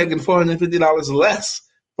 That would have taken $450 less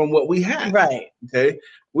from what we had. Right. Okay.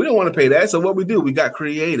 We don't want to pay that. So what we do, we got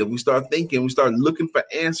creative. We start thinking. We start looking for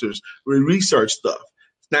answers. We research stuff.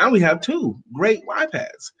 Now we have 2 great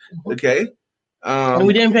iPads. Okay. And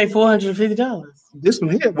we didn't pay $450. This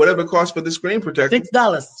one here, whatever it costs for the screen protector.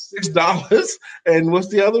 $6. And what's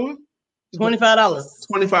the other one? $25.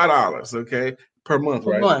 $25, okay, per month,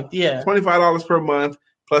 right? Per month, yeah. $25 per month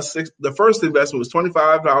plus $6. The first investment was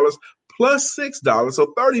 $25 plus $6,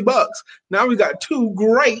 so $30. Now we got 2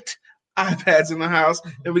 great iPads in the house,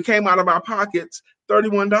 and we came out of our pockets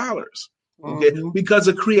 $31, okay, because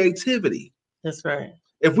of creativity. That's right.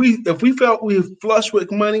 If we felt we were flush with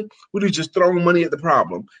money, we'd have just thrown money at the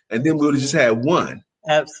problem, and then we would have just had one.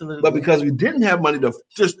 Absolutely. But because we didn't have money to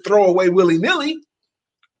just throw away willy-nilly,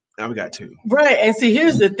 now we got 2. Right. And see,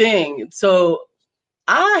 here's the thing. So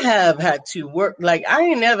I have had to work. Like, I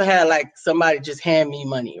ain't never had like somebody just hand me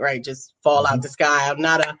money, right? Just fall out the sky. I'm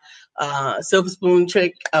not a silver spoon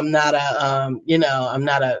chick. I'm not I'm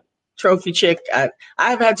not a trophy chick.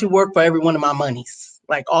 I've had to work for every one of my monies.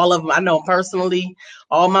 Like all of them, I know personally,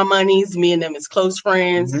 all my monies, me and them is close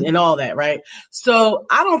friends and all that, right? So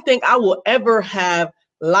I don't think I will ever have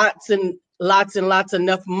lots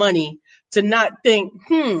enough money to not think,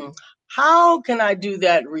 how can I do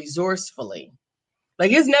that resourcefully?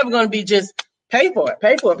 Like, it's never going to be just pay for it.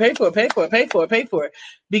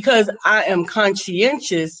 Because I am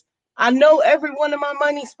conscientious. I know every one of my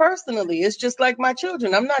monies personally. It's just like my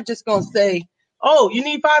children. I'm not just going to say, oh, you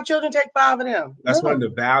need 5 children, take 5 of them. That's one of the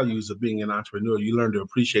values of being an entrepreneur. You learn to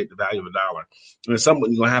appreciate the value of a dollar. And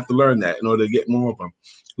someone, you're going to have to learn that in order to get more of them.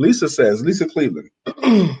 Lisa Cleveland,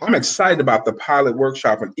 I'm excited about the pilot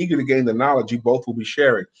workshop and eager to gain the knowledge you both will be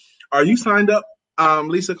sharing. Are you signed up,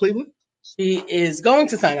 Lisa Cleveland? She is going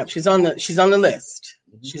to sign up. She's on the list.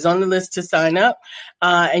 She's on the list to sign up.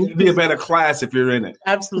 And it'd be a better class if you're in it.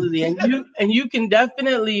 Absolutely. And you can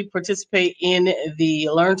definitely participate in the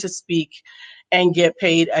Learn to Speak and Get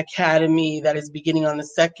Paid Academy that is beginning on the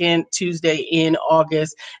 2nd Tuesday in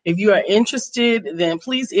August. If you are interested, then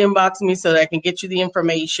please inbox me so that I can get you the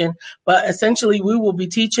information. But essentially, we will be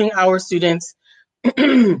teaching our students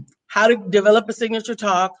how to develop a signature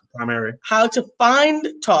talk, how to find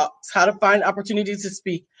talks, how to find opportunities to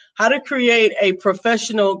speak, how to create a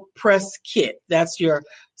professional press kit. That's your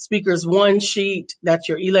speaker's one sheet. That's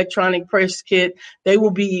your electronic press kit. They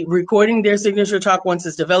will be recording their signature talk once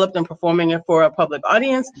it's developed and performing it for a public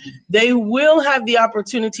audience. They will have the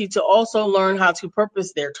opportunity to also learn how to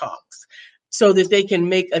purpose their talks so that they can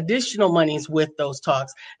make additional monies with those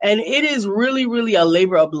talks. And it is really, really a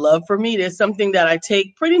labor of love for me. It's something that I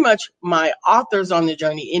take pretty much my authors on the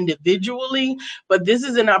journey individually, but this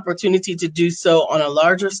is an opportunity to do so on a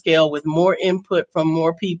larger scale with more input from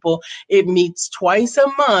more people. It meets twice a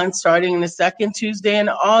month, starting the second Tuesday in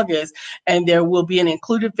August, and there will be an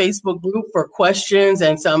included Facebook group for questions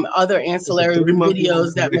and some other ancillary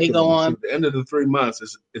videos that may go on. At the end of the 3 months,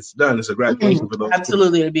 it's done. It's a graduation for those.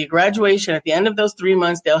 Absolutely. It'll be a graduation. At the end of those 3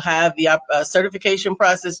 months, they'll have the certification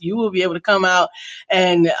process. You will be able to come out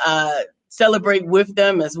and celebrate with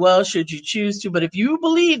them as well, should you choose to. But if you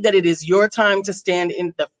believe that it is your time to stand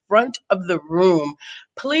in the front of the room,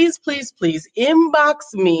 please, please, please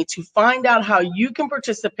inbox me to find out how you can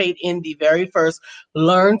participate in the very first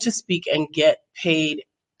Learn to Speak and Get Paid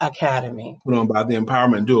Academy. Put on by the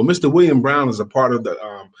Empowerment Duo. Mr. William Brown is a part of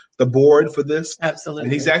the board for this. Absolutely.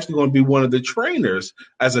 And he's actually going to be one of the trainers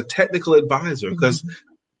as a technical advisor, because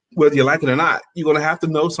whether you like it or not, you're going to have to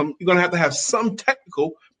know you're going to have some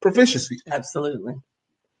technical proficiency. Absolutely.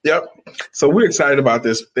 Yep. So we're excited about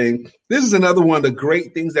this thing. This is another one of the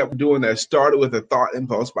great things that we're doing that started with a thought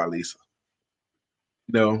impulse by Lisa.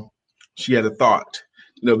 She had a thought,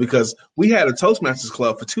 because we had a Toastmasters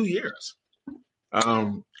club for 2 years.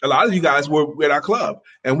 A lot of you guys were at our club,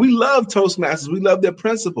 and we love Toastmasters. We love their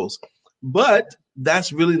principles, but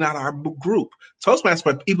that's really not our group. Toastmasters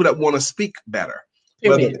are people that want to speak better,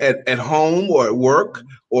 whether at home or at work,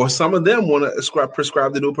 or some of them want to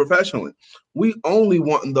prescribe to do it professionally. We only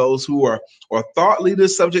want those who are thought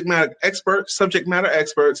leaders, subject matter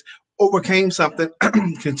experts, overcame something,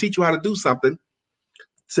 can teach you how to do something,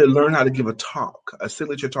 to learn how to give a talk, a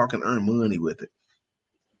signature talk, and earn money with it.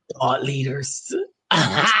 Thought leaders.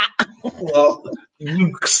 Well,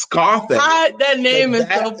 you scoff at that name is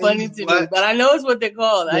so funny to me, but I know it's what they're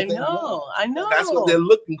called. I know. That's what they're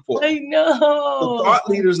looking for. I know. The thought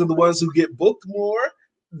leaders are the ones who get booked more.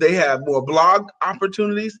 They have more blog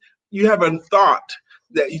opportunities. You haven't thought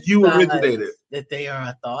that you originated. That they are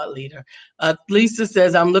a thought leader. Lisa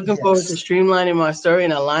says, I'm looking forward to streamlining my story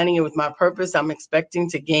and aligning it with my purpose. I'm expecting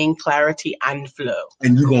to gain clarity and flow.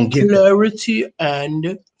 And you're going to get clarity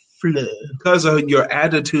and flow. Because of your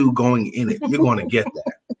attitude going in it, you're going to get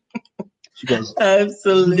that. She goes,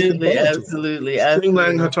 absolutely.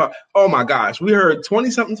 Streamlining her talk. Oh my gosh, we heard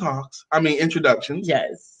 20-something introductions.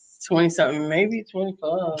 Yes, 20-something, maybe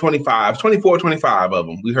 25. 24, 25 of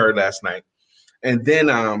them we heard last night. And then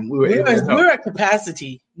we were at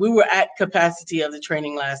capacity. We were at capacity of the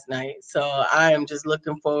training last night. So I am just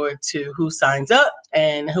looking forward to who signs up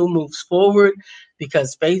and who moves forward,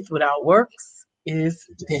 because faith without works is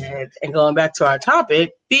dead. And going back to our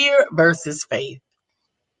topic, fear versus faith.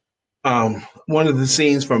 One of the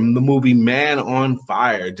scenes from the movie Man on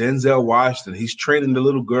Fire, Denzel Washington, he's training the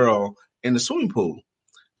little girl in the swimming pool.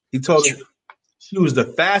 He told her she was the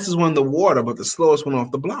fastest one in the water, but the slowest one off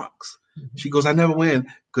the blocks. She goes, I never win,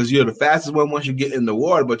 because you're the fastest one once you get in the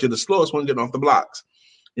water, but you're the slowest one getting off the blocks.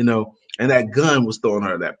 And that gun was throwing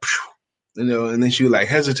her that, and then she would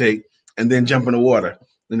hesitate and then jump in the water.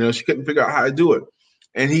 She couldn't figure out how to do it.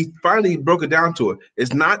 And he finally broke it down to her.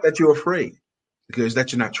 It's not that you're afraid, because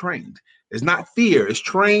that you're not trained. It's not fear. It's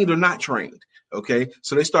trained or not trained. Okay.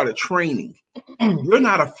 So they started training. You're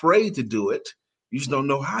not afraid to do it. You just don't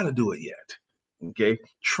know how to do it yet. Okay.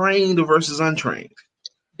 Trained versus untrained.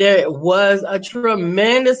 There was a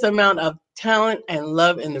tremendous amount of talent and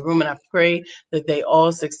love in the room, and I pray that they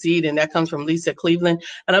all succeed. And that comes from Lisa Cleveland.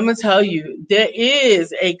 And I'm going to tell you, there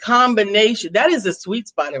is a combination. That is a sweet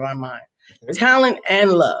spot in my mind. Okay. Talent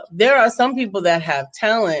and love. There are some people that have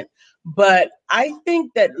talent, but I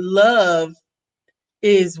think that love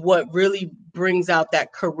is what really brings out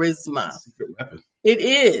that charisma. It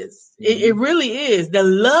is. It really is. The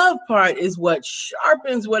love part is what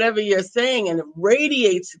sharpens whatever you're saying, and it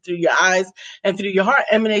radiates through your eyes and through your heart,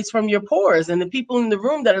 emanates from your pores. And the people in the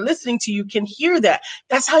room that are listening to you can hear that.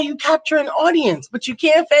 That's how you capture an audience, but you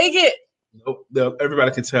can't fake it. Nope,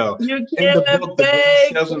 everybody can tell. You can't fake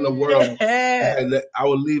it. In the world, I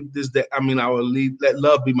will leave this. Let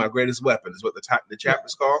love be my greatest weapon, is what the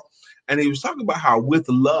chapter's called. And he was talking about how with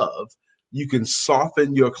love, you can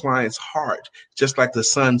soften your client's heart, just like the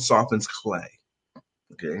sun softens clay.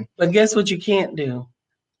 Okay. But guess what you can't do?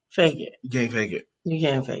 Fake it. You can't fake it. You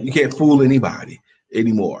can't fake it. You can't fool anybody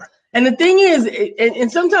anymore. And the thing is, and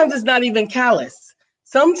sometimes it's not even callous.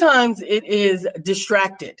 Sometimes it is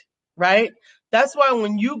distracted, right? That's why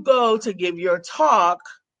when you go to give your talk,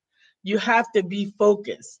 you have to be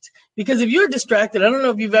focused. Because if you're distracted, I don't know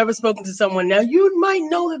if you've ever spoken to someone now, you might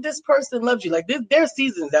know that this person loves you. Like there are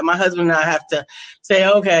seasons that my husband and I have to say,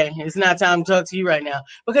 okay, it's not time to talk to you right now.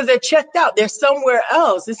 Because they're checked out. They're somewhere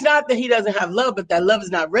else. It's not that he doesn't have love, but that love is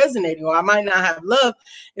not resonating. Or I might not have love.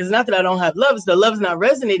 It's not that I don't have love. It's the love is not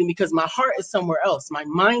resonating because my heart is somewhere else. My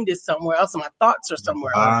mind is somewhere else. And my thoughts are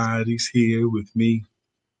somewhere else. Body's here with me,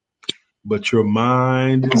 but your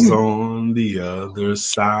mind is on the other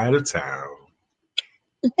side of town.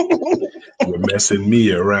 You're messing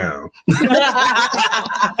me around.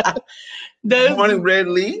 Good morning, Red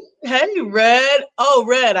Lee. Hey, Red. Oh,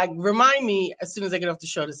 Red, remind me as soon as I get off the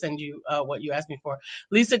show to send you what you asked me for.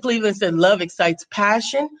 Lisa Cleveland said, love excites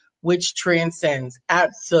passion, which transcends.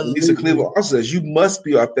 Absolutely. Lisa Cleveland also says, you must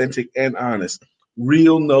be authentic and honest.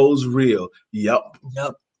 Real knows real. Yup.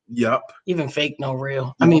 Even fake know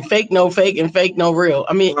real. I mean, fake know fake and fake know real.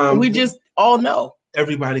 I mean, we just all know.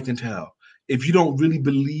 Everybody can tell. If you don't really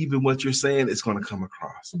believe in what you're saying, it's going to come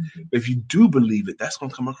across. Mm-hmm. If you do believe it, that's going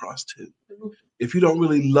to come across too. Mm-hmm. If you don't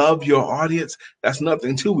really love your audience, that's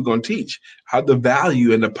nothing too. We're going to teach how the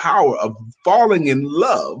value and the power of falling in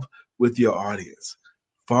love with your audience.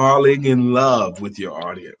 Falling in love with your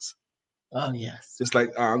audience. Oh, yes. Just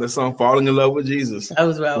like the song Falling in Love with Jesus. That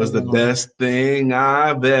was the best thing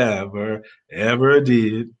I've ever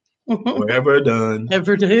did or ever done.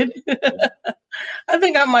 Ever did? I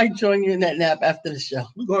think I might join you in that nap after the show.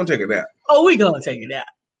 We're going to take a nap. Oh, we're going to take a nap.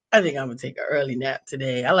 I think I'm going to take an early nap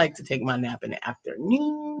today. I like to take my nap in the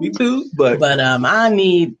afternoon. Me too. But I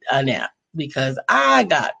need a nap because I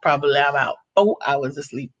got probably about 4 hours of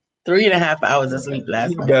sleep, 3.5 hours of sleep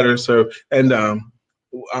last night. Better serve. And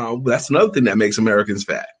that's another thing that makes Americans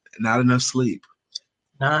fat. Not enough sleep.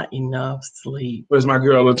 Not enough sleep. Where's my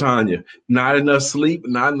girl, LaTanya? Not enough sleep,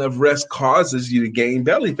 not enough rest causes you to gain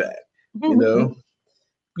belly fat. You know?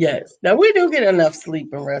 Yes. Now, we do get enough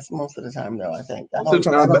sleep and rest most of the time, though, I think.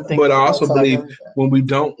 But I also believe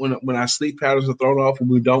when our sleep patterns are thrown off and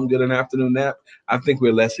we don't get an afternoon nap, I think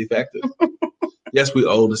we're less effective. Yes, we're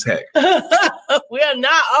old as heck. We are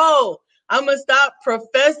not old. I'm going to stop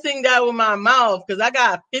professing that with my mouth because I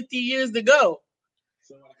got 50 years to go.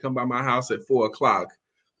 Somebody come by my house at 4 o'clock.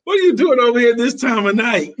 What are you doing over here this time of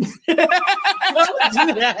night? Don't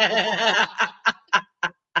do that.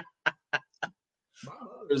 My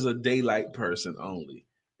mother's a daylight person only.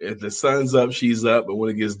 If the sun's up, she's up. But when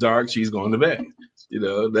it gets dark, she's going to bed. You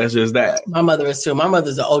know, that's just that. My mother is too. My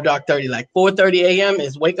mother's an old dark 30. Like 4:30 a.m.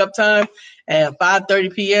 is wake up time and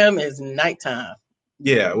 5:30 p.m. is nighttime.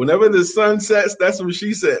 Yeah, whenever the sun sets, that's when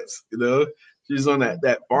she sets, you know. She's on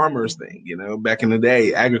that farmers thing, you know, back in the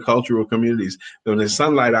day, agricultural communities. When there's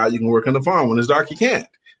sunlight out, you can work on the farm. When it's dark, you can't.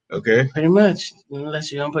 Okay? Pretty much,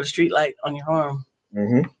 unless you don't put a street light on your farm.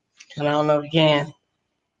 Mm-hmm. And I don't know if you can.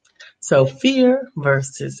 So fear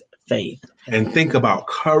versus faith. And think about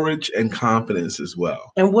courage and confidence as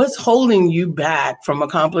well. And what's holding you back from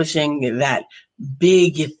accomplishing that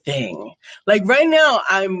big thing? Like right now,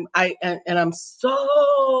 I'm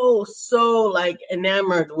so like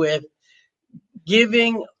enamored with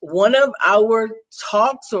giving one of our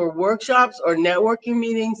talks or workshops or networking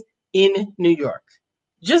meetings in New York.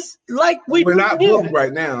 Just like we're not booked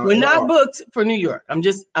right now. We're not booked for New York. I'm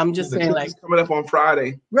just saying, like, coming up on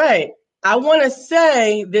Friday. Right. I want to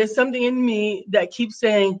say there's something in me that keeps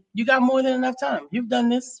saying, you got more than enough time. You've done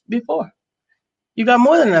this before. You got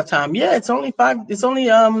more than enough time. Yeah, it's only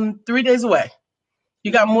 3 days away.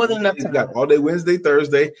 You got more than enough time. You got all day Wednesday,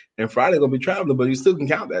 Thursday, and Friday gonna be traveling, but you still can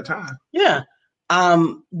count that time. Yeah.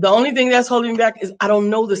 The only thing that's holding me back is I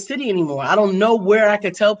don't know the city anymore. I don't know where I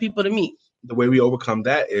could tell people to meet. The way we overcome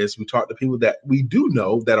that is we talk to people that we do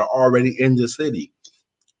know that are already in the city.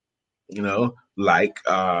 You know, like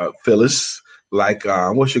Phyllis, like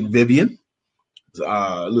Vivian,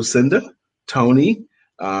 Lucinda, Tony,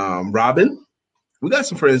 Robin. We got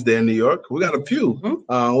some friends there in New York. We got a few.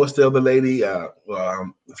 Mm-hmm. What's the other lady? I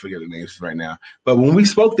forget the names right now. But when we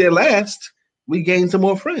spoke there last, we gained some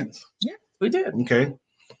more friends. Yeah, we did. Okay.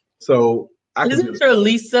 So isn't there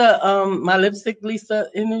Lisa, my lipstick Lisa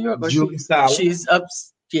in New York? Julie Sala. She's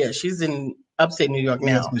she's in upstate New York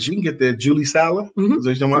now. Yes, but you can get there. Julie Sala. Mm-hmm.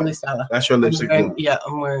 Julie Sala. That's your lipstick.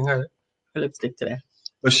 I'm wearing her lipstick today.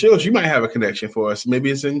 But she might have a connection for us.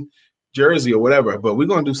 Maybe it's in Jersey or whatever. But we're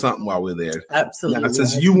gonna do something while we're there. Absolutely. Now,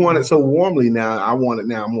 since you want it so warmly now, I want it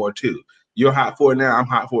now more too. You're hot for it now. I'm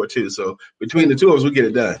hot for it too. So between the two of us, we get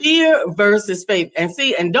it done. Fear versus faith.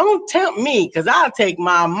 And don't tempt me because I'll take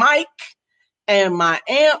my mic and my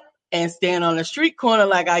amp and stand on the street corner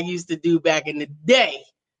like I used to do back in the day.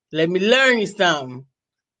 Let me learn you something.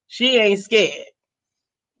 She ain't scared.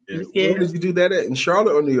 Where did you do that at? In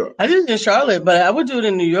Charlotte or New York? I did it in Charlotte, but I would do it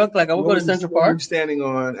in New York. Like I would go to Central Park. What were you standing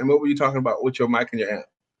on, and what were you talking about with your mic and your amp?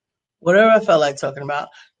 Whatever I felt like talking about.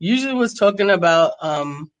 Usually was talking about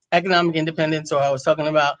economic independence, or I was talking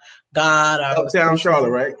about God. Uptown Charlotte,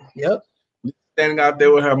 right? Yep. Standing out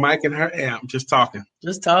there with her mic and her amp, just talking.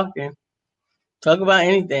 Just talking. Talk about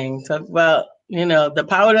anything. Talk about, the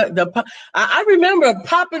power. I remember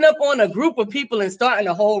popping up on a group of people and starting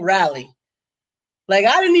a whole rally. Like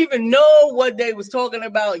I didn't even know what they was talking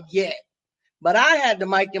about yet, but I had the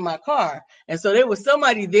mic in my car, and so there was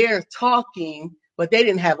somebody there talking, but they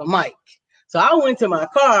didn't have a mic. So I went to my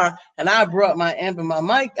car and I brought my amp and my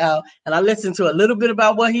mic out, and I listened to a little bit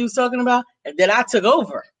about what he was talking about, and then I took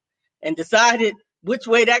over and decided which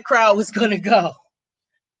way that crowd was going to go.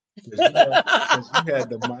 You had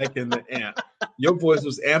the mic and the amp. Your voice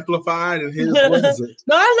was amplified, and his voice.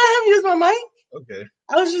 No, I let him use my mic. Okay.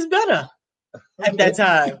 I was just better at that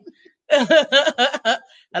time.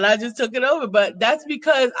 And I just took it over. But that's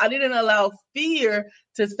because I didn't allow fear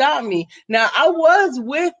to stop me. Now, I was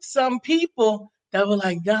with some people that were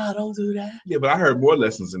like, nah, don't do that. Yeah, but I heard more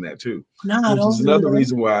lessons in that, too. Nah, don't do that. Which is another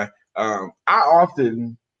reason why I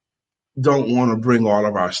often don't want to bring all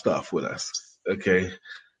of our stuff with us. Okay.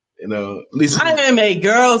 Lisa. I am a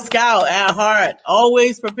Girl Scout at heart.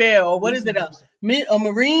 Always prepared. Or what is it? A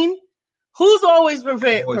Marine? Who's always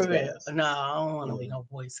prepared? No, I don't want to be no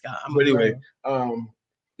Boy Scout. But anyway,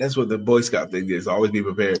 that's what the Boy Scout thing is. Always be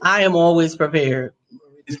prepared. I am always prepared.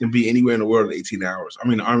 It can be anywhere in the world in 18 hours. I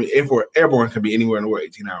mean, the Army Airborne can be anywhere in the world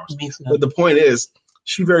 18 hours. But the point is,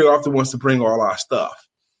 she very often wants to bring all our stuff.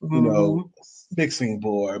 Mixing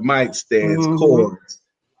board, mic stands, cords,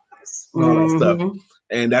 and all that stuff.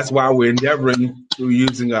 And that's why we're endeavoring through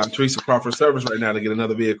using Teresa Crawford service right now to get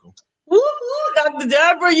another vehicle. Woo, Dr.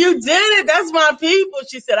 Deborah, you did it. That's my people.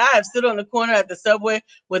 She said, I have stood on the corner at the subway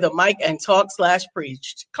with a mic and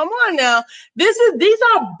talk/preached. Come on now. These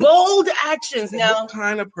are bold actions. Now, what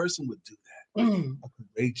kind of person would do that? A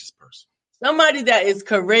courageous person. Somebody that is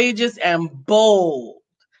courageous and bold.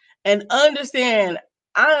 And understand,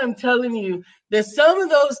 I am telling you that some of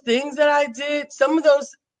those things that I did, some of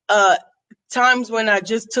those times when I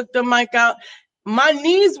just took the mic out, my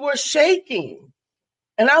knees were shaking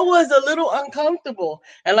and I was a little uncomfortable.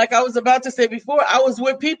 And like I was about to say before, I was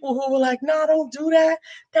with people who were like, no, don't do that.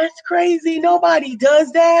 That's crazy. Nobody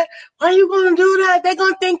does that. Why are you going to do that? They're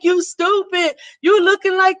going to think you stupid. You're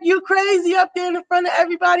looking like you crazy up there in front of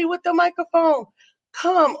everybody with the microphone.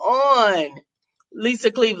 Come on,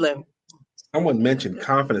 Lisa Cleveland. Someone mentioned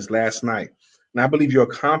confidence last night. And I believe your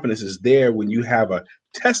confidence is there when you have a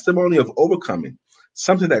testimony of overcoming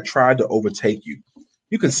something that tried to overtake you.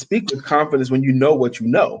 You can speak with confidence when you know what you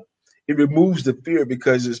know. It removes the fear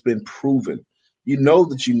because it's been proven. You know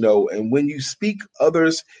that you know, and when you speak,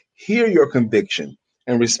 others hear your conviction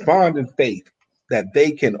and respond in faith that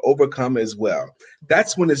they can overcome as well.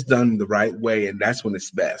 That's when it's done the right way, and that's when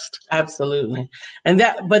it's best. Absolutely.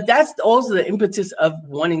 But that's also the impetus of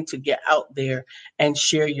wanting to get out there and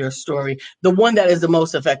share your story, the one that is the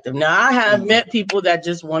most effective. Now, I have met people that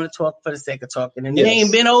just want to talk for the sake of talking, and they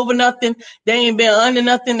ain't been over nothing, they ain't been under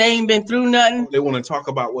nothing, they ain't been through nothing. They want to talk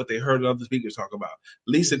about what they heard other speakers talk about.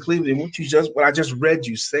 Lisa Cleveland, what I just read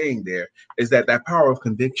you saying there is that power of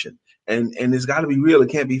conviction, and it's got to be real. It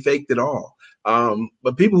can't be faked at all.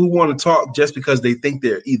 But people who want to talk just because they think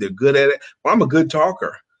they're either good at it, well, I'm a good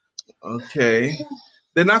talker. Okay.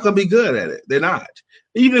 They're not going to be good at it. They're not.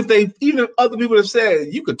 Even other people have said,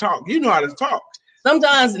 you could talk. You know how to talk.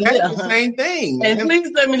 Sometimes that's the same thing. And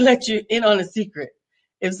please let me let you in on a secret.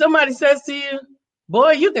 If somebody says to you,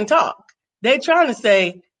 boy, you can talk, they're trying to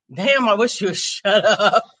say, damn, I wish you would shut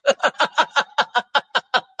up.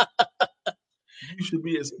 You should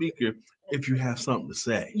be a speaker if you have something to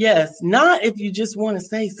say. Yes, not if you just want to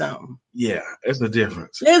say something. Yeah, there's a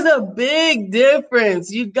difference. There's a big difference.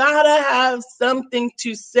 You gotta have something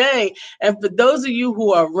to say. And for those of you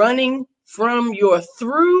who are running from your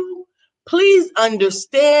through, please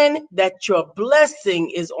understand that your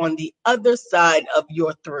blessing is on the other side of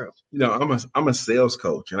your through. You know, I'm a sales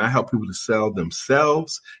coach, and I help people to sell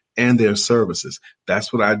themselves and their services.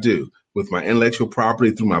 That's what I do with my intellectual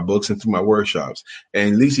property, through my books and through my workshops.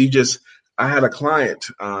 And Lisa, I had a client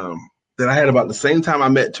that I had about the same time I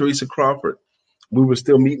met Teresa Crawford. We were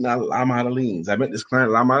still meeting at La Madelines. I met this client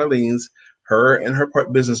at La Madelines, her and her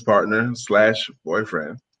business partner /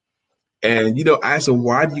 boyfriend. And, I asked them,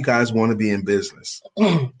 why do you guys want to be in business?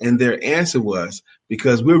 And their answer was,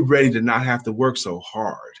 because we're ready to not have to work so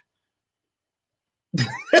hard.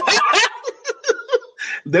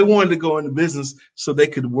 They wanted to go into business so they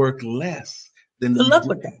could work less. than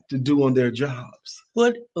to do on their jobs.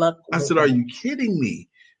 Good luck. I said, are you kidding me?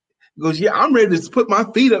 He goes, yeah, I'm ready to put my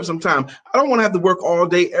feet up sometime. I don't want to have to work all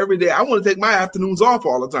day, every day. I want to take my afternoons off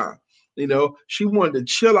all the time. You know, she wanted to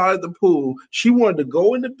chill out at the pool. She wanted to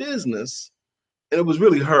go into business, and it was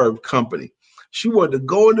really her company. She wanted to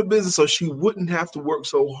go into business so she wouldn't have to work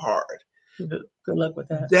so hard. Good luck with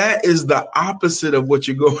that. That is the opposite of what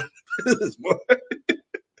you're going to business for.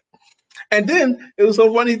 And then it was a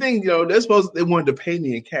funny thing, you know, they wanted to pay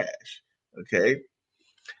me in cash. Okay.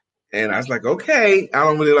 And I was like, okay, I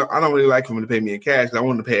don't really like for them to pay me in cash because I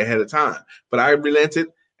wanted to pay ahead of time. But I relented.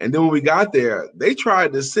 And then when we got there, they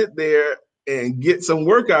tried to sit there and get some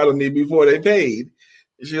work out of me before they paid.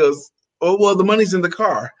 She goes, oh, well, the money's in the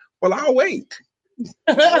car. Well, I'll wait.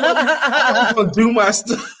 I'm going to do my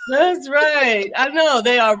stuff. That's right. I know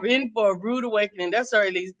they are in for a rude awakening. That's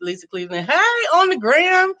right, Lisa Cleveland. Hey, on the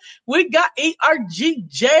gram, we got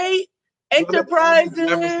ERGJ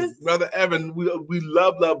Enterprises. Brother Evan, we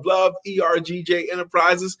love ERGJ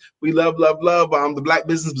Enterprises. We love the Black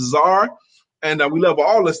Business Bazaar. And we love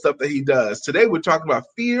all the stuff that he does. Today, we're talking about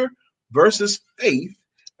fear versus faith.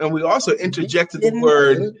 And we also interjected the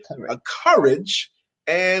word courage.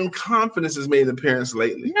 And confidence has made an appearance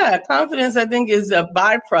lately. Yeah, confidence, I think, is a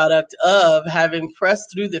byproduct of having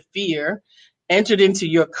pressed through the fear, entered into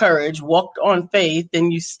your courage, walked on faith,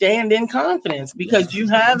 and you stand in confidence because you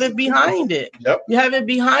have it behind it. Yep. You have it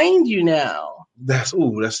behind you now. That's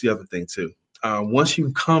the other thing, too. Once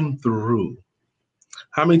you come through,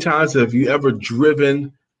 how many times have you ever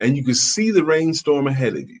driven and you can see the rainstorm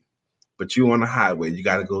ahead of you, but you're on the highway, you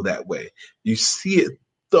got to go that way. You see it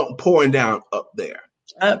pouring down up there.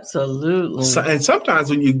 Absolutely. And sometimes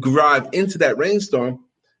when you drive into that rainstorm,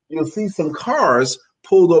 you'll see some cars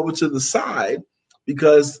pulled over to the side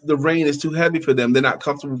because the rain is too heavy for them. They're not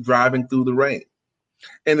comfortable driving through the rain.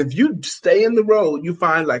 And if you stay in the road, you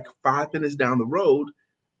find like 5 minutes down the road,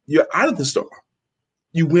 you're out of the storm.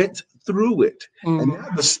 You went through it. And now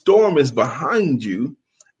the storm is behind you.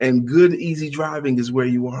 And good, easy driving is where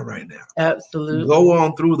you are right now. Absolutely. Go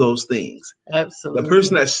on through those things. Absolutely. The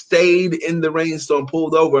person that stayed in the rainstorm,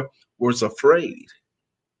 pulled over, was afraid.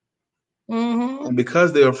 And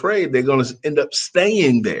because they're afraid, they're going to end up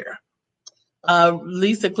staying there.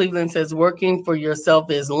 Lisa Cleveland says, working for yourself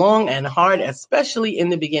is long and hard, especially in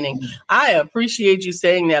the beginning. I appreciate you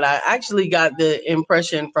saying that. I actually got the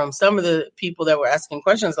impression from some of the people that were asking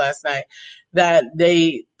questions last night that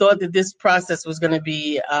they thought that this process was going to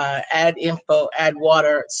be add info, add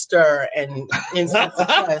water, stir, and instant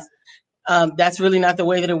success. That's really not the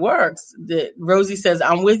way that it works. Rosie says,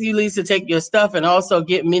 I'm with you, Lisa. Take your stuff and also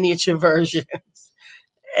get miniature versions.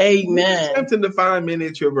 Amen. I'm tempted to find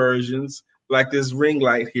miniature versions. Like this ring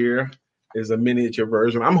light here is a miniature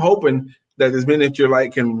version. I'm hoping that this miniature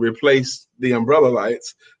light can replace the umbrella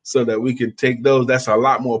lights so that we can take those. That's a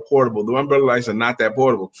lot more portable. The umbrella lights are not that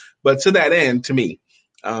portable. But to that end, to me,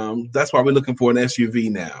 that's why we're looking for an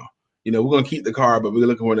SUV now. You know, we're going to keep the car, but we're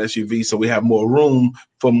looking for an SUV so we have more room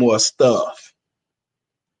for more stuff.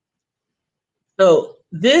 So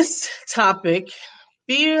this topic,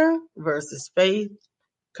 fear versus faith,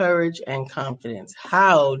 courage, and confidence.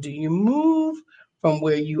 How do you move from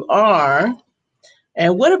where you are?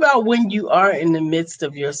 And what about when you are in the midst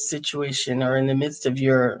of your situation or in the midst of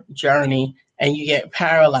your journey and you get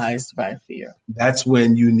paralyzed by fear? That's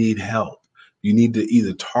when you need help. You need to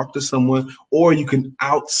either talk to someone or you can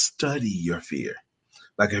outstudy your fear.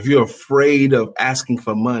 Like if you're afraid of asking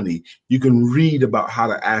for money, you can read about how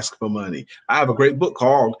to ask for money. I have a great book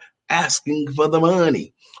called Asking for the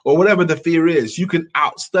Money. Or whatever the fear is, you can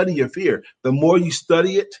outstudy your fear. The more you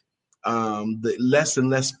study it, the less and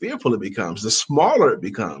less fearful it becomes, the smaller it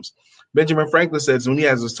becomes. Benjamin Franklin says when he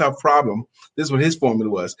has a tough problem, this is what his formula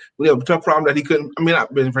was. When he had a tough problem that he couldn't,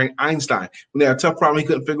 not Benjamin Franklin, Einstein, when he had a tough problem he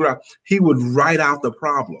couldn't figure out, he would write out the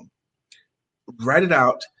problem, write it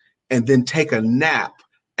out, and then take a nap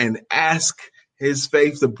and ask his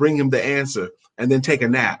faith to bring him the answer, and then take a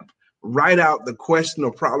nap. Write out the question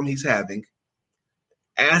or problem he's having,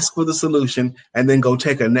 ask for the solution, and then go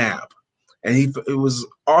take a nap. And it was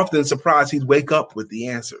often surprised he'd wake up with the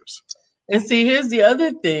answers. And see, here's the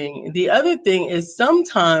other thing. The other thing is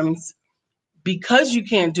sometimes because you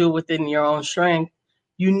can't do it within your own strength,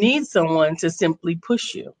 you need someone to simply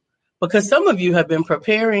push you. Because some of you have been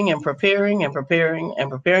preparing and preparing and preparing and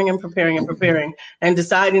preparing and preparing and preparing and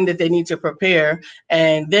deciding that they need to prepare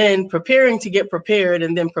and then preparing to get prepared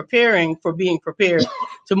and then preparing for being prepared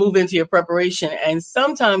to move into your preparation. And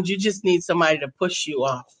sometimes you just need somebody to push you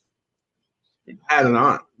off. I had an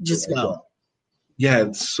aunt. Just go. She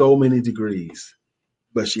had so many degrees,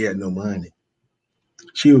 but she had no money.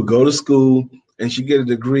 She would go to school and she get a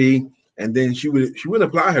degree, and then she wouldn't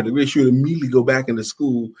apply her degree. She would immediately go back into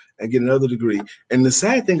school and get another degree. And the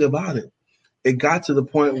sad thing about it, it got to the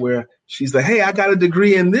point where she's like, hey, I got a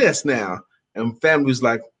degree in this now. And family was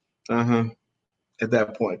like, at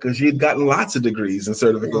that point, because she had gotten lots of degrees and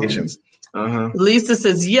certifications. Lisa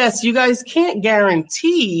says, yes, you guys can't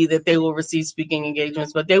guarantee that they will receive speaking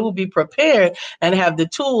engagements, but they will be prepared and have the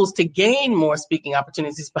tools to gain more speaking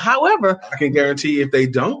opportunities. But however, I can guarantee if they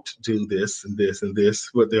don't do this and this and this,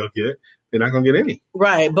 what they'll get, they're not going to get any.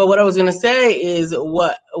 Right. But what I was going to say is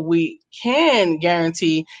what we can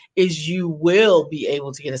guarantee is you will be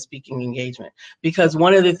able to get a speaking engagement, because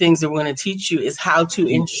one of the things that we're going to teach you is how to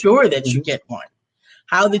ensure that you get one.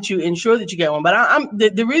 How that you ensure that you get one. But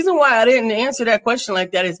the reason why I didn't answer that question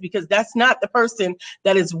like that is because that's not the person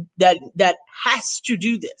that has to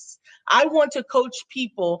do this. I want to coach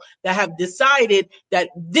people that have decided that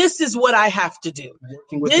this is what I have to do.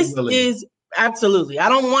 This is absolutely. I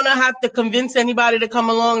don't want to have to convince anybody to come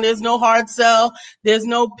along. There's no hard sell. There's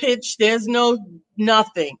no pitch. There's no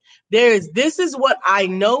nothing. This is what I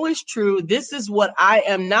know is true. This is what I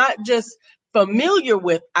am not just familiar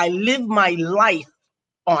with. I live my life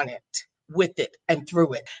on it, with it, and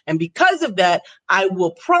through it. And because of that, I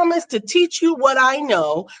will promise to teach you what I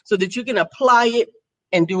know so that you can apply it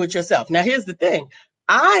and do it yourself. Now, here's the thing.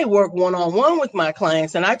 I work one-on-one with my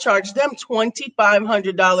clients, and I charge them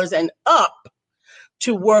 $2,500 and up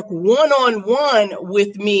to work one-on-one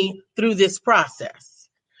with me through this process.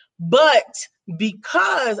 But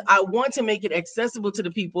because I want to make it accessible to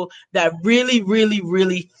the people that really, really,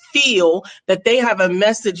 really feel that they have a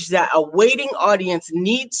message that a waiting audience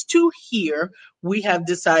needs to hear, we have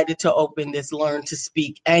decided to open this Learn to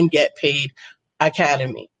Speak and Get Paid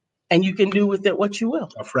Academy. And you can do with it what you will.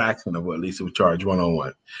 A fraction of what Lisa would charge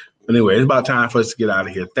one-on-one. Anyway, it's about time for us to get out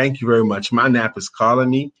of here. Thank you very much. My nap is calling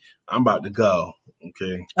me. I'm about to go.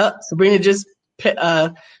 Okay. Sabrina just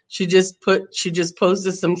she just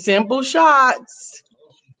posted some sample shots.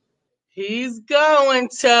 He's going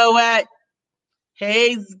to it.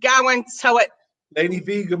 He's going to it. Lady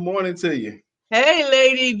V, good morning to you. Hey,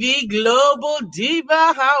 Lady V, Global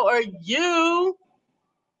Diva, how are you?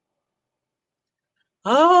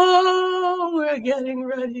 Oh, we're getting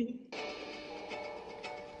ready.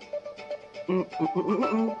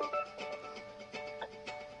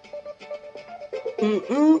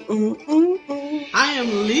 I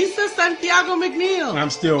am Lisa Santiago McNeil. I'm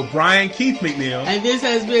still Brian Keith McNeil. And this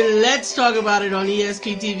has been Let's Talk About It on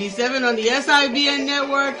ESPTV7 on the SIBN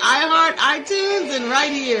Network, iHeart, iTunes, and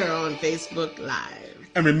right here on Facebook Live.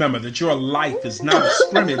 And remember that your life is not a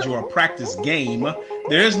scrimmage or a practice game.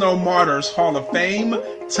 There is no Martyrs Hall of Fame.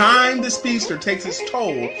 Time, the speedster, takes its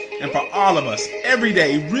toll. And for all of us, every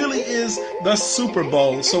day really is the Super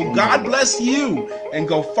Bowl. So God bless you and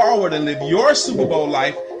go forward and live your Super Bowl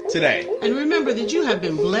life today. And remember that you have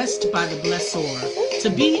been blessed by the blessor. To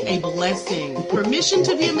be a blessing. Permission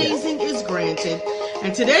to be amazing is granted.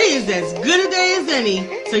 And today is as good a day as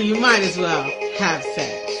any, so you might as well have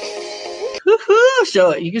sex. Woo-hoo. Show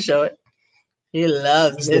it. You can show it. He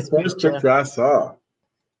loves this. The first picture I saw.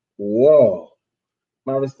 Whoa.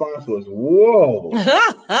 My response was, whoa.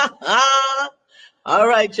 All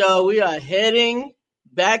right, y'all. We are heading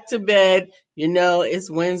back to bed. You know, it's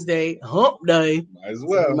Wednesday, hump day. Might as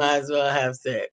well. So might as well have sex.